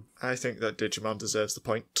this one. I think that Digimon deserves the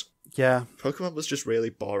point. Yeah. Pokemon was just really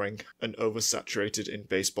boring and oversaturated in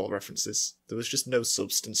baseball references. There was just no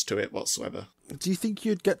substance to it whatsoever. Do you think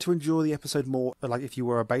you'd get to enjoy the episode more, like if you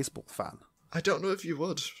were a baseball fan? I don't know if you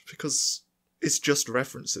would, because it's just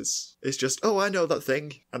references. It's just, oh, I know that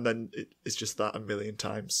thing, and then it's just that a million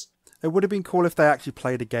times. It would have been cool if they actually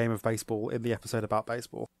played a game of baseball in the episode about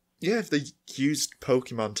baseball. Yeah, if they used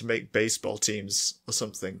Pokemon to make baseball teams or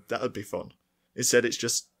something, that would be fun. Instead, it's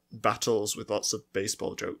just battles with lots of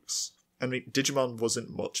baseball jokes. I mean, Digimon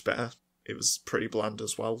wasn't much better. It was pretty bland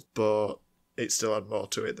as well, but it still had more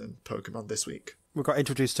to it than Pokemon this week. We got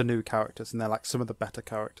introduced to new characters, and they're like some of the better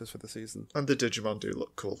characters for the season. And the Digimon do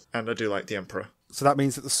look cool, and I do like the Emperor. So that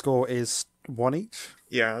means that the score is 1 each?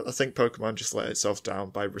 Yeah, I think Pokemon just let itself down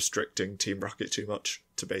by restricting Team Rocket too much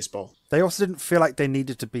to baseball. They also didn't feel like they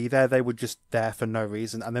needed to be there. They were just there for no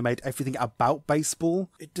reason, and they made everything about baseball.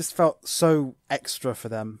 It just felt so extra for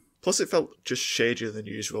them. Plus, it felt just shadier than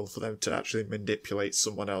usual for them to actually manipulate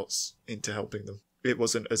someone else into helping them. It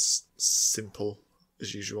wasn't as simple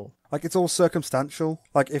as usual. Like, it's all circumstantial.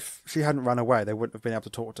 Like, if she hadn't run away, they wouldn't have been able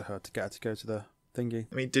to talk to her to get her to go to the thingy.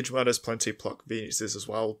 I mean, Digimon has plenty of plot conveniences as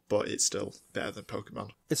well, but it's still better than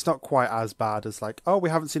Pokemon. It's not quite as bad as, like, oh,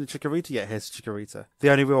 we haven't seen a Chikorita yet, here's a Chikorita.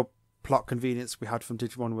 The only real plot convenience we had from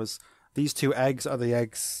Digimon was these 2 eggs are the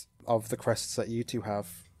eggs of the crests that you 2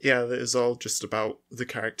 have. Yeah, it is all just about the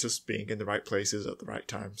characters being in the right places at the right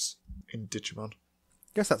times in Digimon.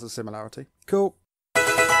 Guess that's a similarity. Cool.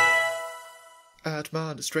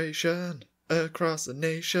 Administration across the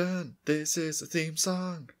nation. This is a theme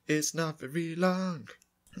song. It's not very long.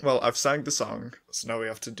 Well, I've sang the song, so now we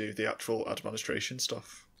have to do the actual administration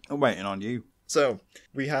stuff. I'm waiting on you. So,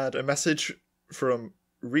 we had a message from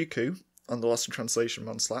Riku on the Lost in Translation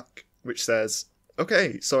Mon Slack, which says,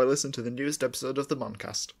 "Okay, so I listened to the newest episode of the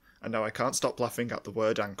Moncast, and now I can't stop laughing at the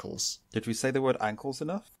word ankles." Did we say the word ankles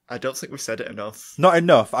enough? I don't think we said it enough. Not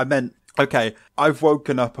enough. I meant, okay, I've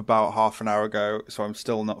woken up about half an hour ago, so I'm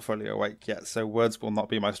still not fully awake yet, so words will not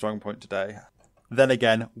be my strong point today. Then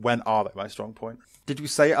again, when are they my strong point? Did we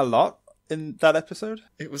say it a lot in that episode?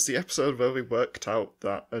 It was the episode where we worked out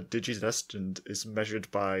that a Digidestined is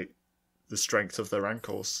measured by the strength of their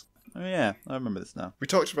ankles. Oh yeah, I remember this now. We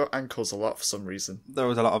talked about ankles a lot for some reason. There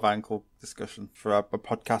was a lot of ankle discussion for a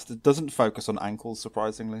podcast that doesn't focus on ankles,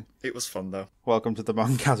 surprisingly. It was fun though. Welcome to the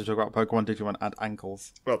Moncast, we talk about Pokemon, Digimon, and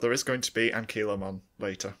ankles. Well, there is going to be Ankylomon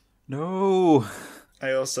later. No!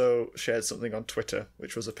 I also shared something on Twitter,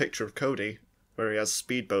 which was a picture of Cody, where he has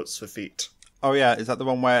speedboats for feet. Oh yeah, is that the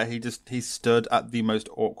one where he stood at the most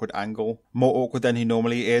awkward angle? More awkward than he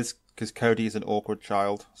normally is, because Cody is an awkward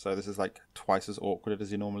child, so this is like twice as awkward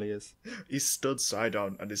as he normally is. He stood side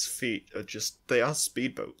on, and his feet are they are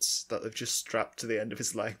speedboats that they've just strapped to the end of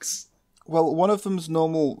his legs. Well, one of them's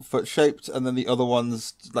normal foot shaped, and then the other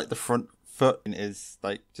one's like the front foot is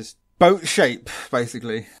like just boat shape,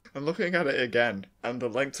 basically. I'm looking at it again, and the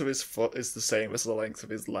length of his foot is the same as the length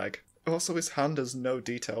of his leg. Also, his hand has no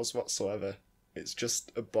details whatsoever. It's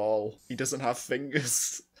just a ball. He doesn't have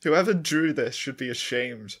fingers. Whoever drew this should be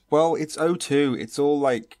ashamed. Well, it's O2. It's all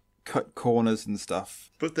like cut corners and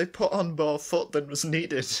stuff. But they put on more foot than was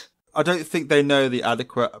needed. I don't think they know the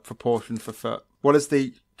adequate proportion for foot. What is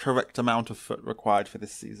the correct amount of foot required for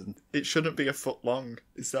this season? It shouldn't be a foot long.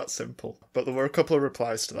 It's that simple. But there were a couple of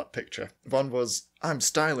replies to that picture. One was, "I'm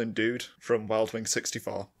styling, dude," from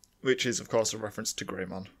WildWing64, which is, of course, a reference to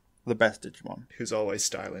Greymon, The best Digimon. who's always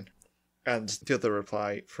styling. And the other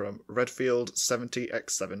reply from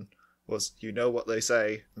Redfield70x7 was, "You know what they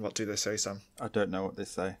say." What do they say, Sam? I don't know what they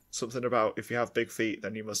say. Something about if you have big feet,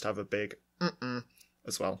 then you must have a big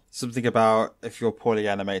as well. Something about if you're poorly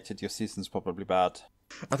animated, your season's probably bad.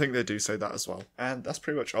 I think they do say that as well. And that's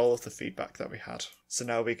pretty much all of the feedback that we had. So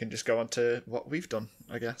now we can just go on to what we've done,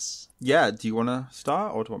 I guess. Yeah, do you want to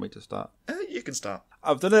start or do you want me to start? You can start.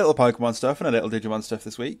 I've done a little Pokemon stuff and a little Digimon stuff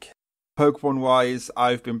this week. Pokemon-wise,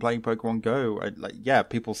 I've been playing Pokemon Go.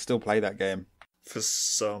 People still play that game. For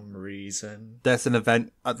some reason. There's an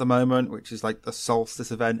event at the moment, which is like the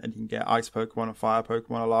Solstice event, and you can get Ice Pokemon and Fire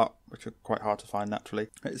Pokemon a lot, which are quite hard to find naturally.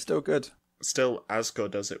 It's still good. Still as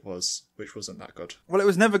good as it was, which wasn't that good. Well, it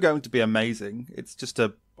was never going to be amazing. It's just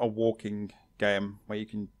a walking game where you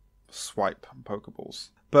can swipe Pokeballs.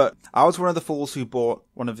 But I was one of the fools who bought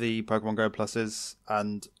one of the Pokemon Go Pluses,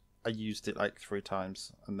 and I used it like 3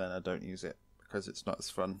 times, and then I don't use it because it's not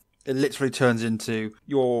as fun. It literally turns into,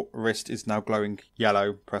 your wrist is now glowing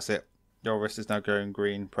yellow, press it. Your wrist is now glowing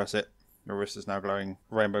green, press it. Your wrist is now glowing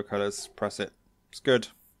rainbow colours, press it. It's good,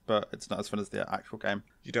 but it's not as fun as the actual game.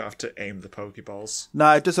 You don't have to aim the Pokeballs.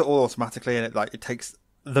 No, it does it all automatically, and it takes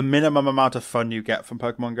the minimum amount of fun you get from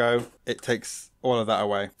Pokemon Go. It takes all of that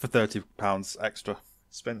away for £30 extra.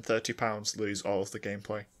 Spend £30, lose all of the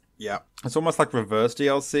gameplay. Yeah. It's almost like reverse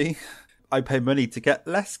DLC. I pay money to get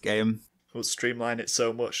less game. We'll streamline it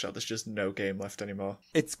so much that there's just no game left anymore.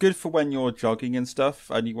 It's good for when you're jogging and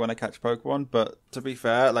stuff and you want to catch Pokemon, but to be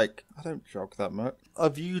fair, I don't jog that much.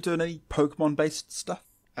 Have you done any Pokemon-based stuff?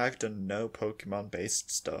 I've done no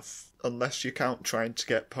Pokemon-based stuff. Unless you count trying to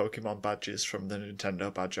get Pokemon badges from the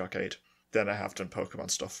Nintendo Badge Arcade. Then I have done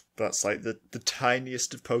Pokemon stuff. That's like the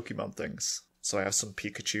tiniest of Pokemon things. So I have some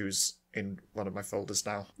Pikachus in one of my folders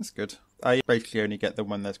now. That's good. I basically only get them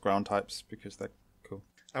when there's ground types because they're cool.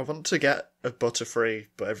 I want to get a Butterfree,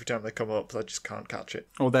 but every time they come up, I just can't catch it.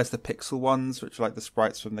 Oh, there's the Pixel ones, which are like the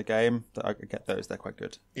sprites from the game. I get those, they're quite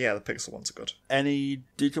good. Yeah, the Pixel ones are good. Any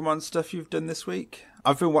Digimon stuff you've done this week?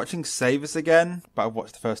 I've been watching Savers again, but I've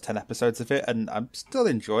watched the first 10 episodes of it, and I'm still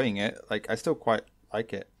enjoying it. I still quite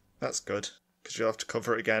like it. That's good. because you'll have to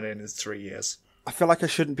cover it again in 3 years. I feel like I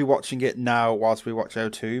shouldn't be watching it now whilst we watch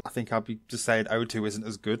O2. I think I'll be just saying O2 isn't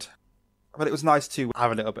as good. But it was nice to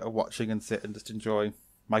have a little bit of watching and sit and just enjoy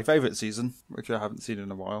my favourite season, which I haven't seen in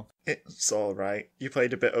a while. It's alright. You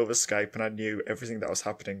played a bit over Skype and I knew everything that was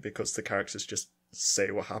happening because the characters just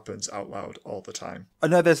say what happens out loud all the time. I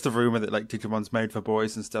know there's the rumour that like Digimon's made for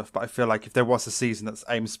boys and stuff, but I feel like if there was a season that's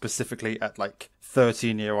aimed specifically at like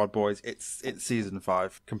 13-year-old boys, it's season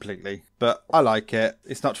 5 completely. But I like it.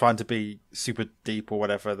 It's not trying to be super deep or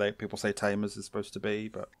whatever people say Tamers is supposed to be,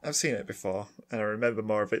 but I've seen it before and I remember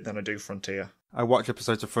more of it than I do Frontier. I watch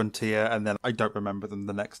episodes of Frontier and then I don't remember them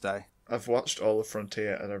the next day. I've watched all of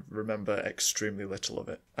Frontier and I remember extremely little of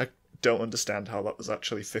it. I don't understand how that was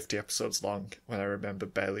actually 50 episodes long when I remember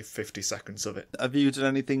barely 50 seconds of it. Have you done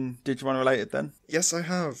anything Digimon related then? Yes, I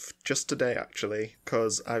have. Just today, actually,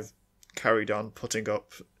 because I've carried on putting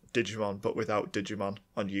up Digimon but without Digimon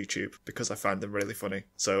on YouTube because I find them really funny.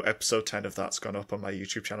 So episode 10 of that's gone up on my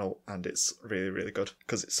YouTube channel and it's really, really good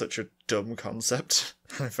because it's such a dumb concept.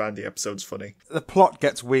 I find the episodes funny. The plot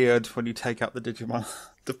gets weird when you take out the Digimon.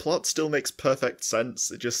 The plot still makes perfect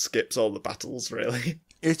sense. It just skips all the battles, really.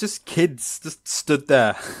 It's just kids just stood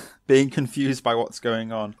there, being confused by what's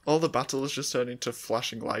going on. All the battles just turn into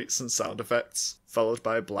flashing lights and sound effects, followed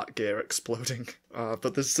by black gear exploding.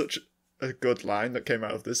 But there's such a good line that came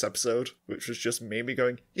out of this episode, which was just Mimi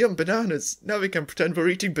going, "Yum, bananas! Now we can pretend we're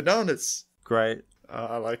eating bananas!" Great.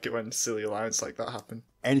 I like it when silly lines like that happen.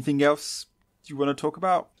 Anything else you want to talk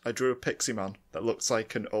about? I drew a pixie man that looks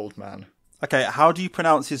like an old man. Okay, how do you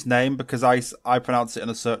pronounce his name? Because I pronounce it in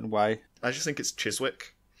a certain way. I just think it's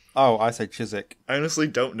Chiswick. Oh, I say Chiswick. I honestly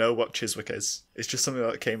don't know what Chiswick is. It's just something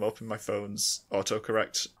that came up in my phone's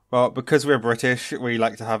autocorrect. Well, because we're British, we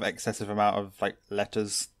like to have excessive amount of like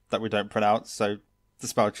letters that we don't pronounce. So to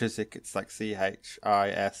spell Chiswick, it's like Chiswick,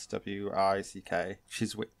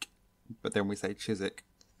 Chiswick. But then we say Chiswick.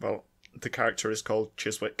 Well, the character is called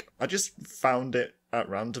Chiswick. I just found it at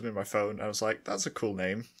random in my phone. I was like, that's a cool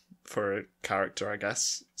name for a character, I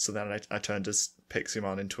guess. So then I turned his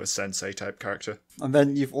Piximon into a Sensei type character. And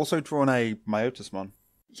then you've also drawn a Myotismon.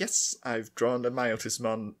 Yes, I've drawn a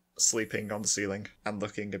Myotismon sleeping on the ceiling and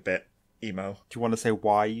looking a bit emo. Do you want to say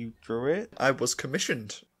why you drew it? I was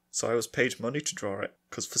commissioned, so I was paid money to draw it,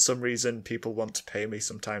 because for some reason people want to pay me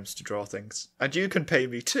sometimes to draw things. And you can pay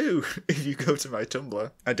me too if you go to my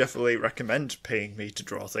Tumblr. I definitely recommend paying me to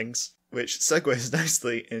draw things, which segues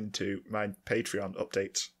nicely into my Patreon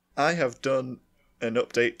update. I have done an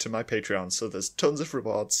update to my Patreon, so there's tons of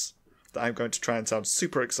rewards that I'm going to try and sound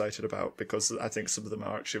super excited about because I think some of them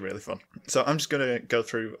are actually really fun. So I'm just going to go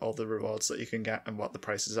through all the rewards that you can get and what the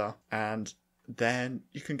prices are, and then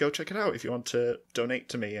you can go check it out if you want to donate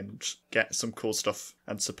to me and get some cool stuff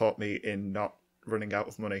and support me in not running out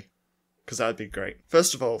of money, because that'd be great.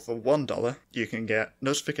 First of all, for $1, you can get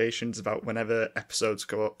notifications about whenever episodes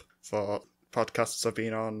go up for podcasts I've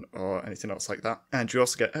been on or anything else like that. And you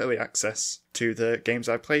also get early access to the Games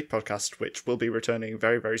I Played podcast, which will be returning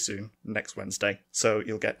very, very soon, next Wednesday. So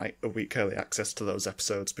you'll get like a week early access to those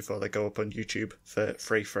episodes before they go up on YouTube for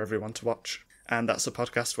free for everyone to watch. And that's a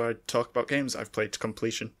podcast where I talk about games I've played to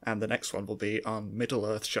completion. And the next one will be on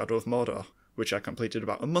Middle-earth: Shadow of Mordor, which I completed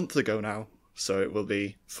about a month ago now. So it will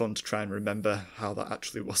be fun to try and remember how that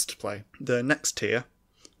actually was to play. The next tier,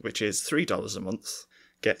 which is $3 a month,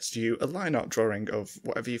 gets you a line art drawing of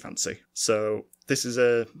whatever you fancy. So this is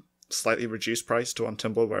a slightly reduced price to on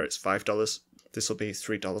Tumblr where it's $5. This will be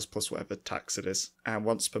 $3 plus whatever tax it is. And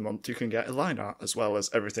once per month you can get a line art as well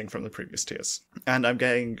as everything from the previous tiers. And I'm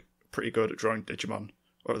getting pretty good at drawing Digimon,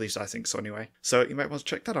 or at least I think so anyway. So you might want to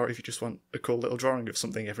check that out if you just want a cool little drawing of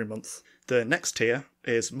something every month. The next tier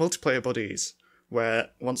is Multiplayer Buddies, where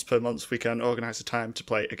once per month we can organise a time to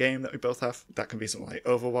play a game that we both have. That can be something like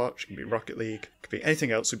Overwatch, it can be Rocket League, it could be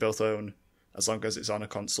anything else we both own, as long as it's on a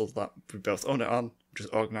console that we both own it on.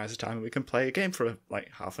 Just organise a time and we can play a game for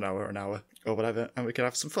like half an hour, or whatever, and we can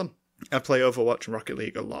have some fun. I play Overwatch and Rocket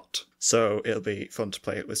League a lot, so it'll be fun to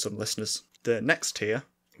play it with some listeners. The next tier,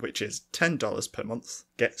 which is $10 per month,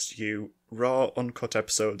 gets you raw, uncut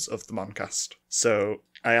episodes of the Moncast. So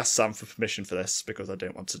I asked Sam for permission for this because I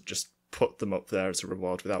didn't want to just put them up there as a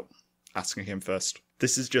reward without asking him first.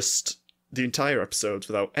 This is just the entire episodes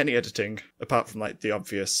without any editing, apart from like the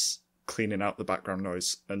obvious cleaning out the background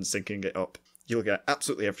noise and syncing it up. You'll get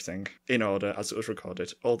absolutely everything in order as it was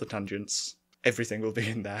recorded, all the tangents, everything will be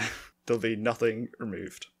in there. There'll be nothing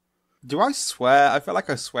removed. Do I swear? I feel like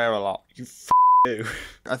I swear a lot. You do.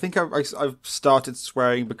 I think I've started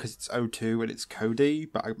swearing because it's O2 and it's Cody,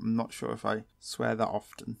 but I'm not sure if I swear that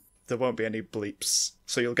often. There won't be any bleeps,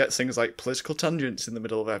 so you'll get things like political tangents in the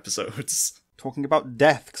middle of episodes. talking about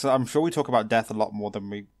death, because I'm sure we talk about death a lot more than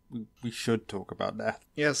we should talk about death.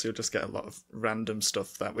 Yes, you'll just get a lot of random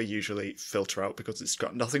stuff that we usually filter out because it's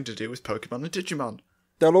got nothing to do with Pokemon and Digimon.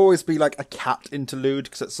 There'll always be like a cat interlude,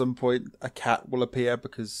 because at some point a cat will appear,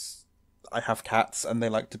 because I have cats and they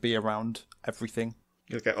like to be around everything.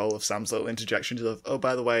 You'll get all of Sam's little interjections of, oh,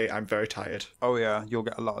 by the way, I'm very tired. Oh yeah, you'll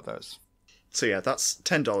get a lot of those. So yeah, that's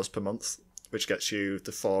 $10 per month, which gets you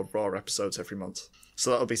the 4 Raw episodes every month. So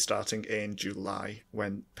that'll be starting in July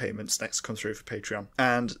when payments next come through for Patreon.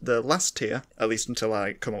 And the last tier, at least until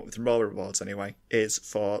I come up with Raw rewards anyway, is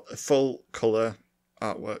for a full colour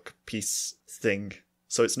artwork piece thing.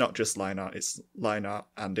 So it's not just line art, it's line art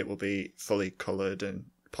and it will be fully coloured and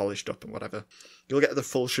polished up and whatever. You'll get the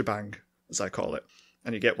full shebang, as I call it.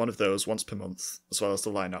 And you get one of those once per month, as well as the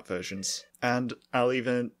line art versions. And I'll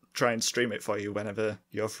even try and stream it for you whenever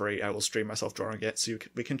you're free. I will stream myself drawing it, so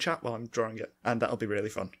we can chat while I'm drawing it. And that'll be really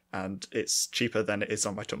fun. And it's cheaper than it is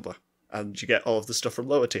on my Tumblr. And you get all of the stuff from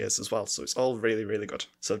lower tiers as well, so it's all really, really good.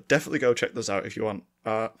 So definitely go check those out if you want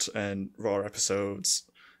art and Raw episodes,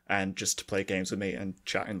 and just to play games with me and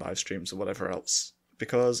chat in live streams or whatever else.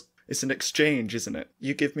 Because it's an exchange, isn't it?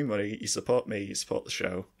 You give me money, you support me, you support the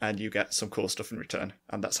show, and you get some cool stuff in return.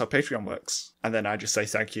 And that's how Patreon works. And then I just say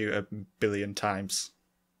thank you a billion times.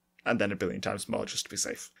 And then a billion times more, just to be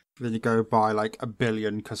safe. Then you go buy like a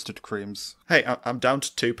billion custard creams. Hey, I'm down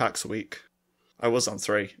to 2 packs a week. I was on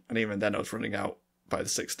 3, and even then I was running out by the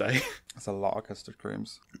 6th day. That's a lot of custard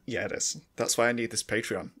creams. Yeah, it is. That's why I need this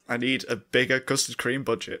Patreon. I need a bigger custard cream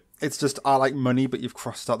budget. It's just, I like money, but you've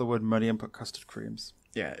crossed out the word money and put custard creams.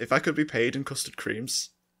 Yeah, if I could be paid in custard creams,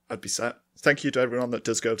 I'd be set. Thank you to everyone that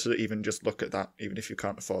does go to even just look at that, even if you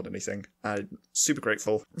can't afford anything. I'm super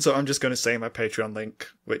grateful. So I'm just going to say my Patreon link,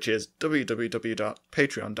 which is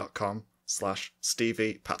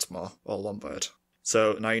www.patreon.com/SteviePatmore, all one word.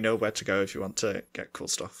 So now you know where to go if you want to get cool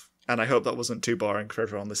stuff. And I hope that wasn't too boring for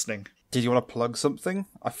everyone listening. Did you want to plug something?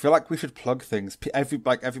 I feel like we should plug things. Every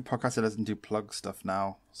podcast that doesn't do plug stuff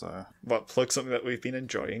now, so... What, plug something that we've been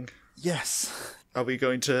enjoying? Yes. Are we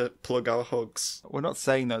going to plug our hugs? We're not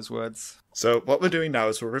saying those words. So what we're doing now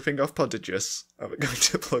is we're ripping off Podigious, and we're going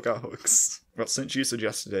to plug our hugs. Well, since you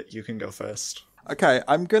suggested it, you can go first. Okay,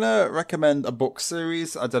 I'm gonna recommend a book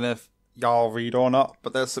series. I don't know if y'all read or not,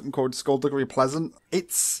 but there's something called Skullduggery Pleasant.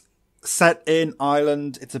 It's set in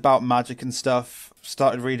Ireland. It's about magic and stuff.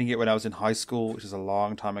 Started reading it when I was in high school, which is a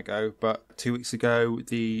long time ago. But 2 weeks ago,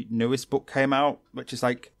 the newest book came out, which is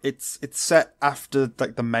like it's set after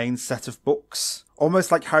like the main set of books,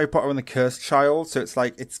 almost like Harry Potter and the Cursed Child. So it's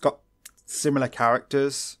like it's got similar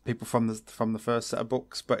characters, people from the first set of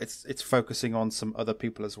books, but it's focusing on some other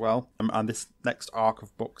people as well. And this next arc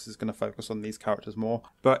of books is going to focus on these characters more.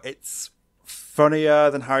 But it's funnier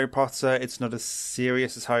than Harry Potter. It's not as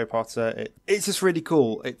serious as Harry Potter. It's just really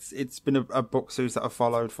cool. It's been a book series that I've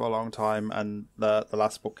followed for a long time, and the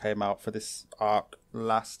last book came out for this arc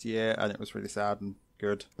last year, and it was really sad and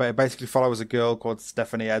good. But it basically follows a girl called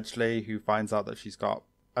Stephanie Edgley who finds out that she's got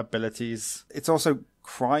abilities. It's also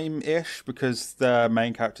crime-ish because the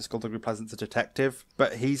main character, Skullduggery Pleasant's a detective,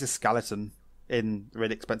 but he's a skeleton in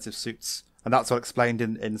really expensive suits. And that's all explained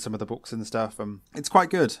in some of the books and stuff. It's quite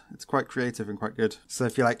good. It's quite creative and quite good. So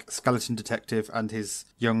if you like Skeleton Detective and his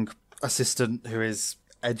young assistant who is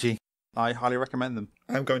edgy, I highly recommend them.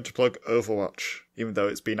 I'm going to plug Overwatch, even though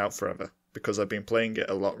it's been out forever, because I've been playing it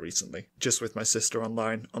a lot recently, just with my sister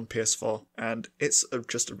online on PS4. And it's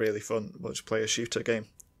just a really fun multiplayer shooter game.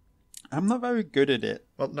 I'm not very good at it.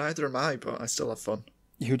 Well, neither am I, but I still have fun.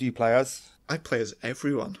 Who do you play as? I play as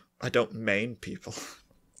everyone. I don't main people.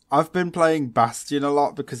 I've been playing Bastion a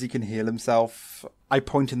lot because he can heal himself. I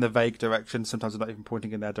point in the vague direction. Sometimes I'm not even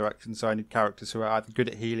pointing in their direction, so I need characters who are either good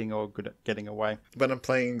at healing or good at getting away. When I'm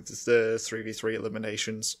playing the 3v3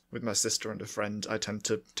 eliminations with my sister and a friend, I tend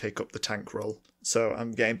to take up the tank role. So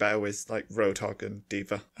I'm getting better with like Roadhog and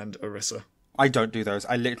D.Va and Orisa. I don't do those.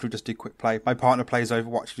 I literally just do quick play. My partner plays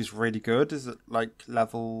Overwatch. He's really good. Is it like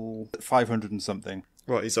level 500 and something?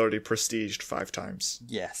 Well, he's already prestiged 5 times.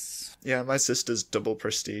 Yes. Yeah, my sister's double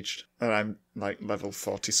prestiged, and I'm like level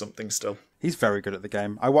 40 something still. He's very good at the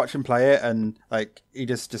game. I watch him play it, and like he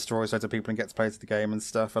just destroys loads of people and gets players of the game and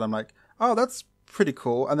stuff. And I'm like, oh, that's pretty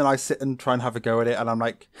cool. And then I sit and try and have a go at it, and I'm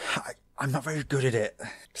like, I'm not very good at it.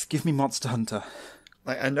 Just give me Monster Hunter.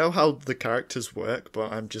 Like, I know how the characters work,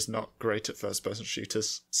 but I'm just not great at first-person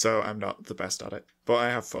shooters, so I'm not the best at it. But I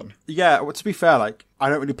have fun. Yeah, well, to be fair, like I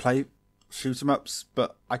don't really play shoot-em-ups,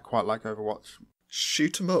 but I quite like Overwatch.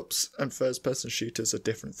 Shoot-em-ups and first-person shooters are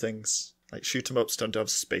different things. Like, shoot-em-ups don't have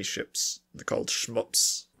spaceships. They're called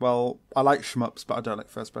shmups. Well, I like shmups, but I don't like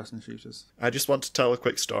first-person shooters. I just want to tell a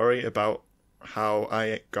quick story about how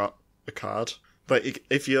I got a card. Like,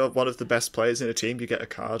 if you're one of the best players in a team, you get a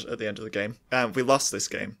card at the end of the game. And we lost this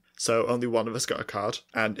game, so only one of us got a card,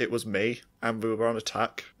 and it was me, and we were on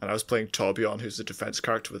attack, and I was playing Torbjorn, who's a defense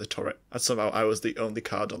character with a turret, and somehow I was the only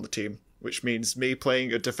card on the team, which means me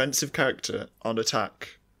playing a defensive character on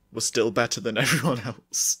attack was still better than everyone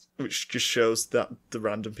else, which just shows that the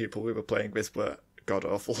random people we were playing with were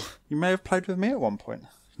god-awful. You may have played with me at one point.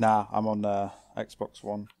 Nah, I'm on Xbox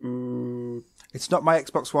One. Ooh. It's not my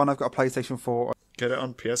Xbox One, I've got a PlayStation 4. Get it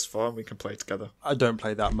on PS4 and we can play together. I don't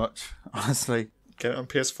play that much, honestly. Get it on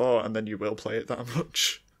PS4 and then you will play it that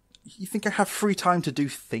much. You think I have free time to do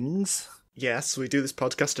things? Yes, we do this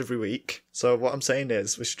podcast every week. So what I'm saying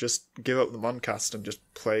is we should just give up the Moncast and just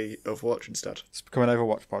play Overwatch instead. It's become an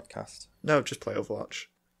Overwatch podcast. No, just play Overwatch.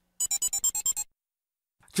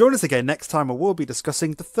 Join us again next time where we'll be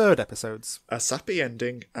discussing the third episodes. A sappy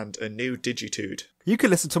ending and a new Digitude. You can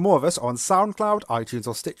listen to more of us on SoundCloud, iTunes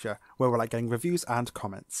or Stitcher, where we're like getting reviews and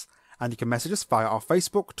comments. And you can message us via our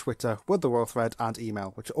Facebook, Twitter, Wood the World thread and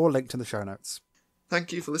email, which are all linked in the show notes.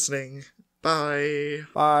 Thank you for listening. Bye.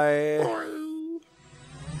 Bye. Bye.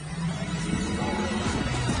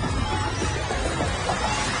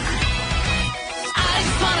 I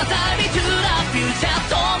just wanna dive into the future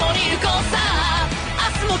共に行こうさ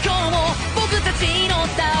明日も今日も僕たちの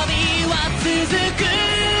旅は続く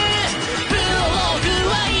プロローグ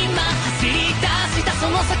は今走り出したそ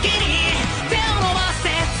の先に手を伸ばして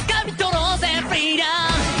掴み取ろうぜフリーダム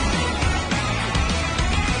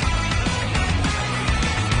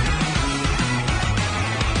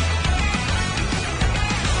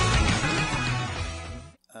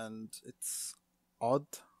And it's odd,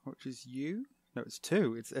 which is you? No, it's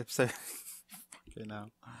 2. It's episode... Okay,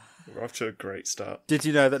 now. We're off to a great start. Did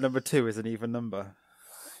you know that number 2 is an even number?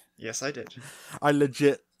 Yes, I did. I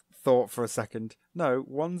legit thought for a second, no,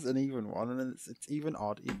 1's an even one, and it's even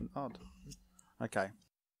odd. Okay.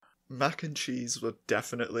 Mac and cheese would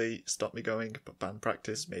definitely stop me going, but band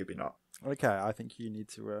practice, maybe not. Okay, I think you need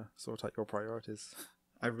to sort out your priorities.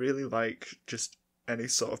 I really like just any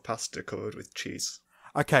sort of pasta covered with cheese.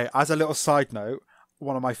 Okay, as a little side note,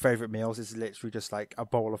 one of my favourite meals is literally just like a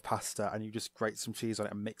bowl of pasta and you just grate some cheese on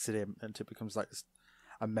it and mix it in until it becomes like this,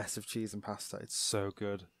 a mess of cheese and pasta. It's so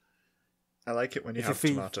good. I like it when you have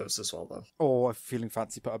tomatoes as well, though. Or if you're feeling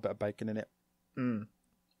fancy, put a bit of bacon in it. Mm.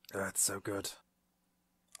 Oh, it's so good.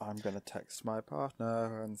 I'm going to text my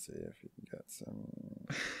partner and see if he can get some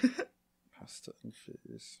pasta and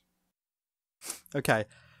cheese. Okay,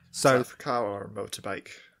 so... Is that a car or a motorbike?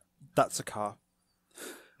 That's a car.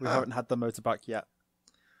 We haven't had the motorbike yet.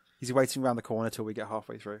 He's waiting around the corner till we get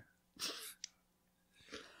halfway through.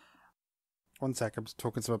 One sec, I'm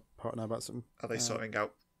talking to my partner about something. Are they sorting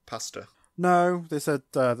out pasta? No, they said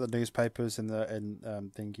the newspapers in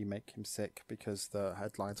thingy make him sick because the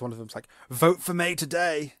headlines. One of them's like, "Vote for May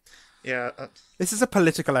today." Yeah. This is a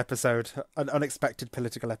political episode, an unexpected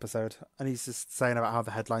political episode, and he's just saying about how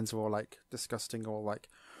the headlines are all like disgusting, or like,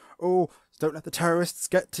 "Oh, don't let the terrorists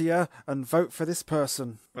get to you, and vote for this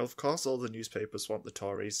person." Well, of course, all the newspapers want the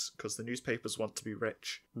Tories because the newspapers want to be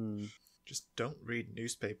rich. Just don't read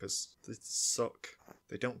newspapers. They suck.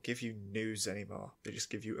 They don't give you news anymore. They just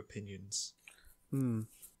give you opinions.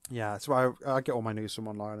 Yeah, that's why I get all my news from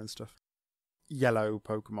online and stuff. Yellow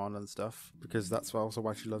Pokemon and stuff, because that's also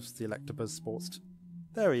why she loves the Electabuzz sports.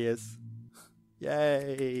 There he is.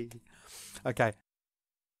 Yay! Okay.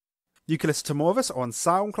 You can listen to more of us on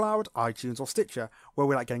SoundCloud, iTunes or Stitcher, where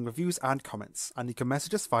we like getting reviews and comments. And you can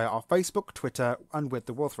message us via our Facebook, Twitter and With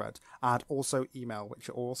the World thread, and also email, which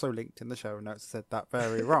are also linked in the show notes. I said that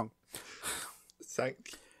very wrong.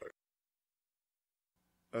 Thank you.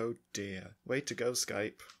 Oh dear. Way to go,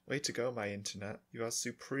 Skype. Way to go, my internet. You are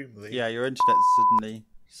supremely... Yeah, your internet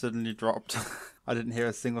suddenly dropped. I didn't hear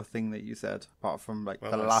a single thing that you said, apart from like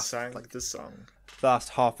Well, the I last sang the song. last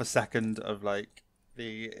half a second of like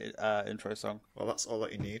the intro song. Well, that's all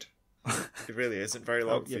that you need. It really isn't very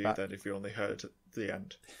long for you back. then if you only heard the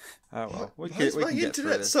end. Oh well, we Why is can my get through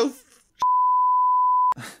internet this. so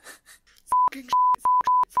fucking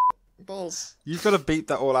balls? You've got to beat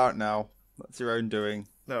that all out now. That's your own doing.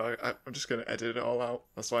 No, I'm just going to edit it all out.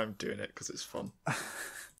 That's why I'm doing it, because it's fun.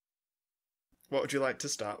 What would you like to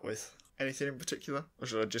start with? Anything in particular? Or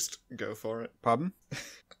should I just go for it? Pardon?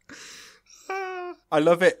 I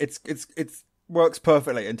love it. It's works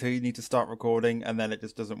perfectly until you need to start recording, and then it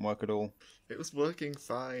just doesn't work at all. It was working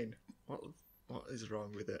fine. What is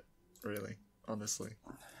wrong with it, really? Honestly.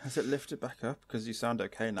 Has it lifted back up? Because you sound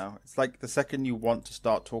okay now. It's like the second you want to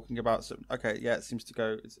start talking about something. Okay, yeah, it seems to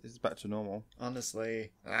go. It's back to normal.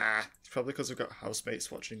 Honestly. It's probably because we've got housemates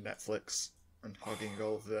watching Netflix. and hogging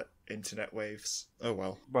all of the internet waves. Oh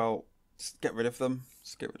well. Well, just get rid of them.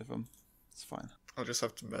 Just get rid of them. It's fine. I'll just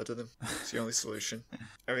have to murder them. It's the only solution.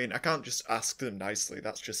 I mean, I can't just ask them nicely.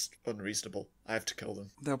 That's just unreasonable. I have to kill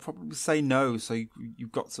them. They'll probably say no, so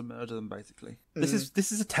you've got to murder them. Basically, this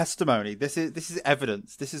is a testimony. This is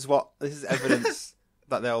evidence. This is evidence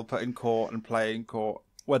that they'll put in court and play in court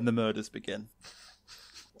when the murders begin.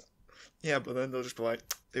 Yeah, but then they'll just be like,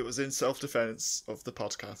 it was in self-defense of the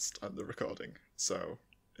podcast and the recording, so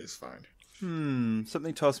it's fine.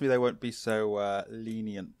 Something tells me they won't be so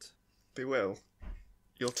lenient. They will.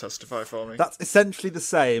 You'll testify for me. That's essentially the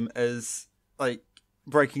same as like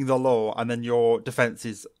breaking the law, and then your defense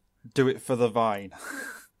is do it for the Vine.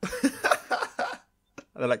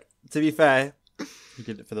 They're like, to be fair, you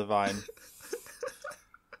did it for the Vine.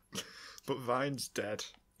 But Vine's dead.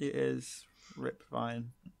 It is. Rip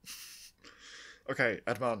Vine. Okay,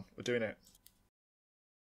 Edman, we're doing it.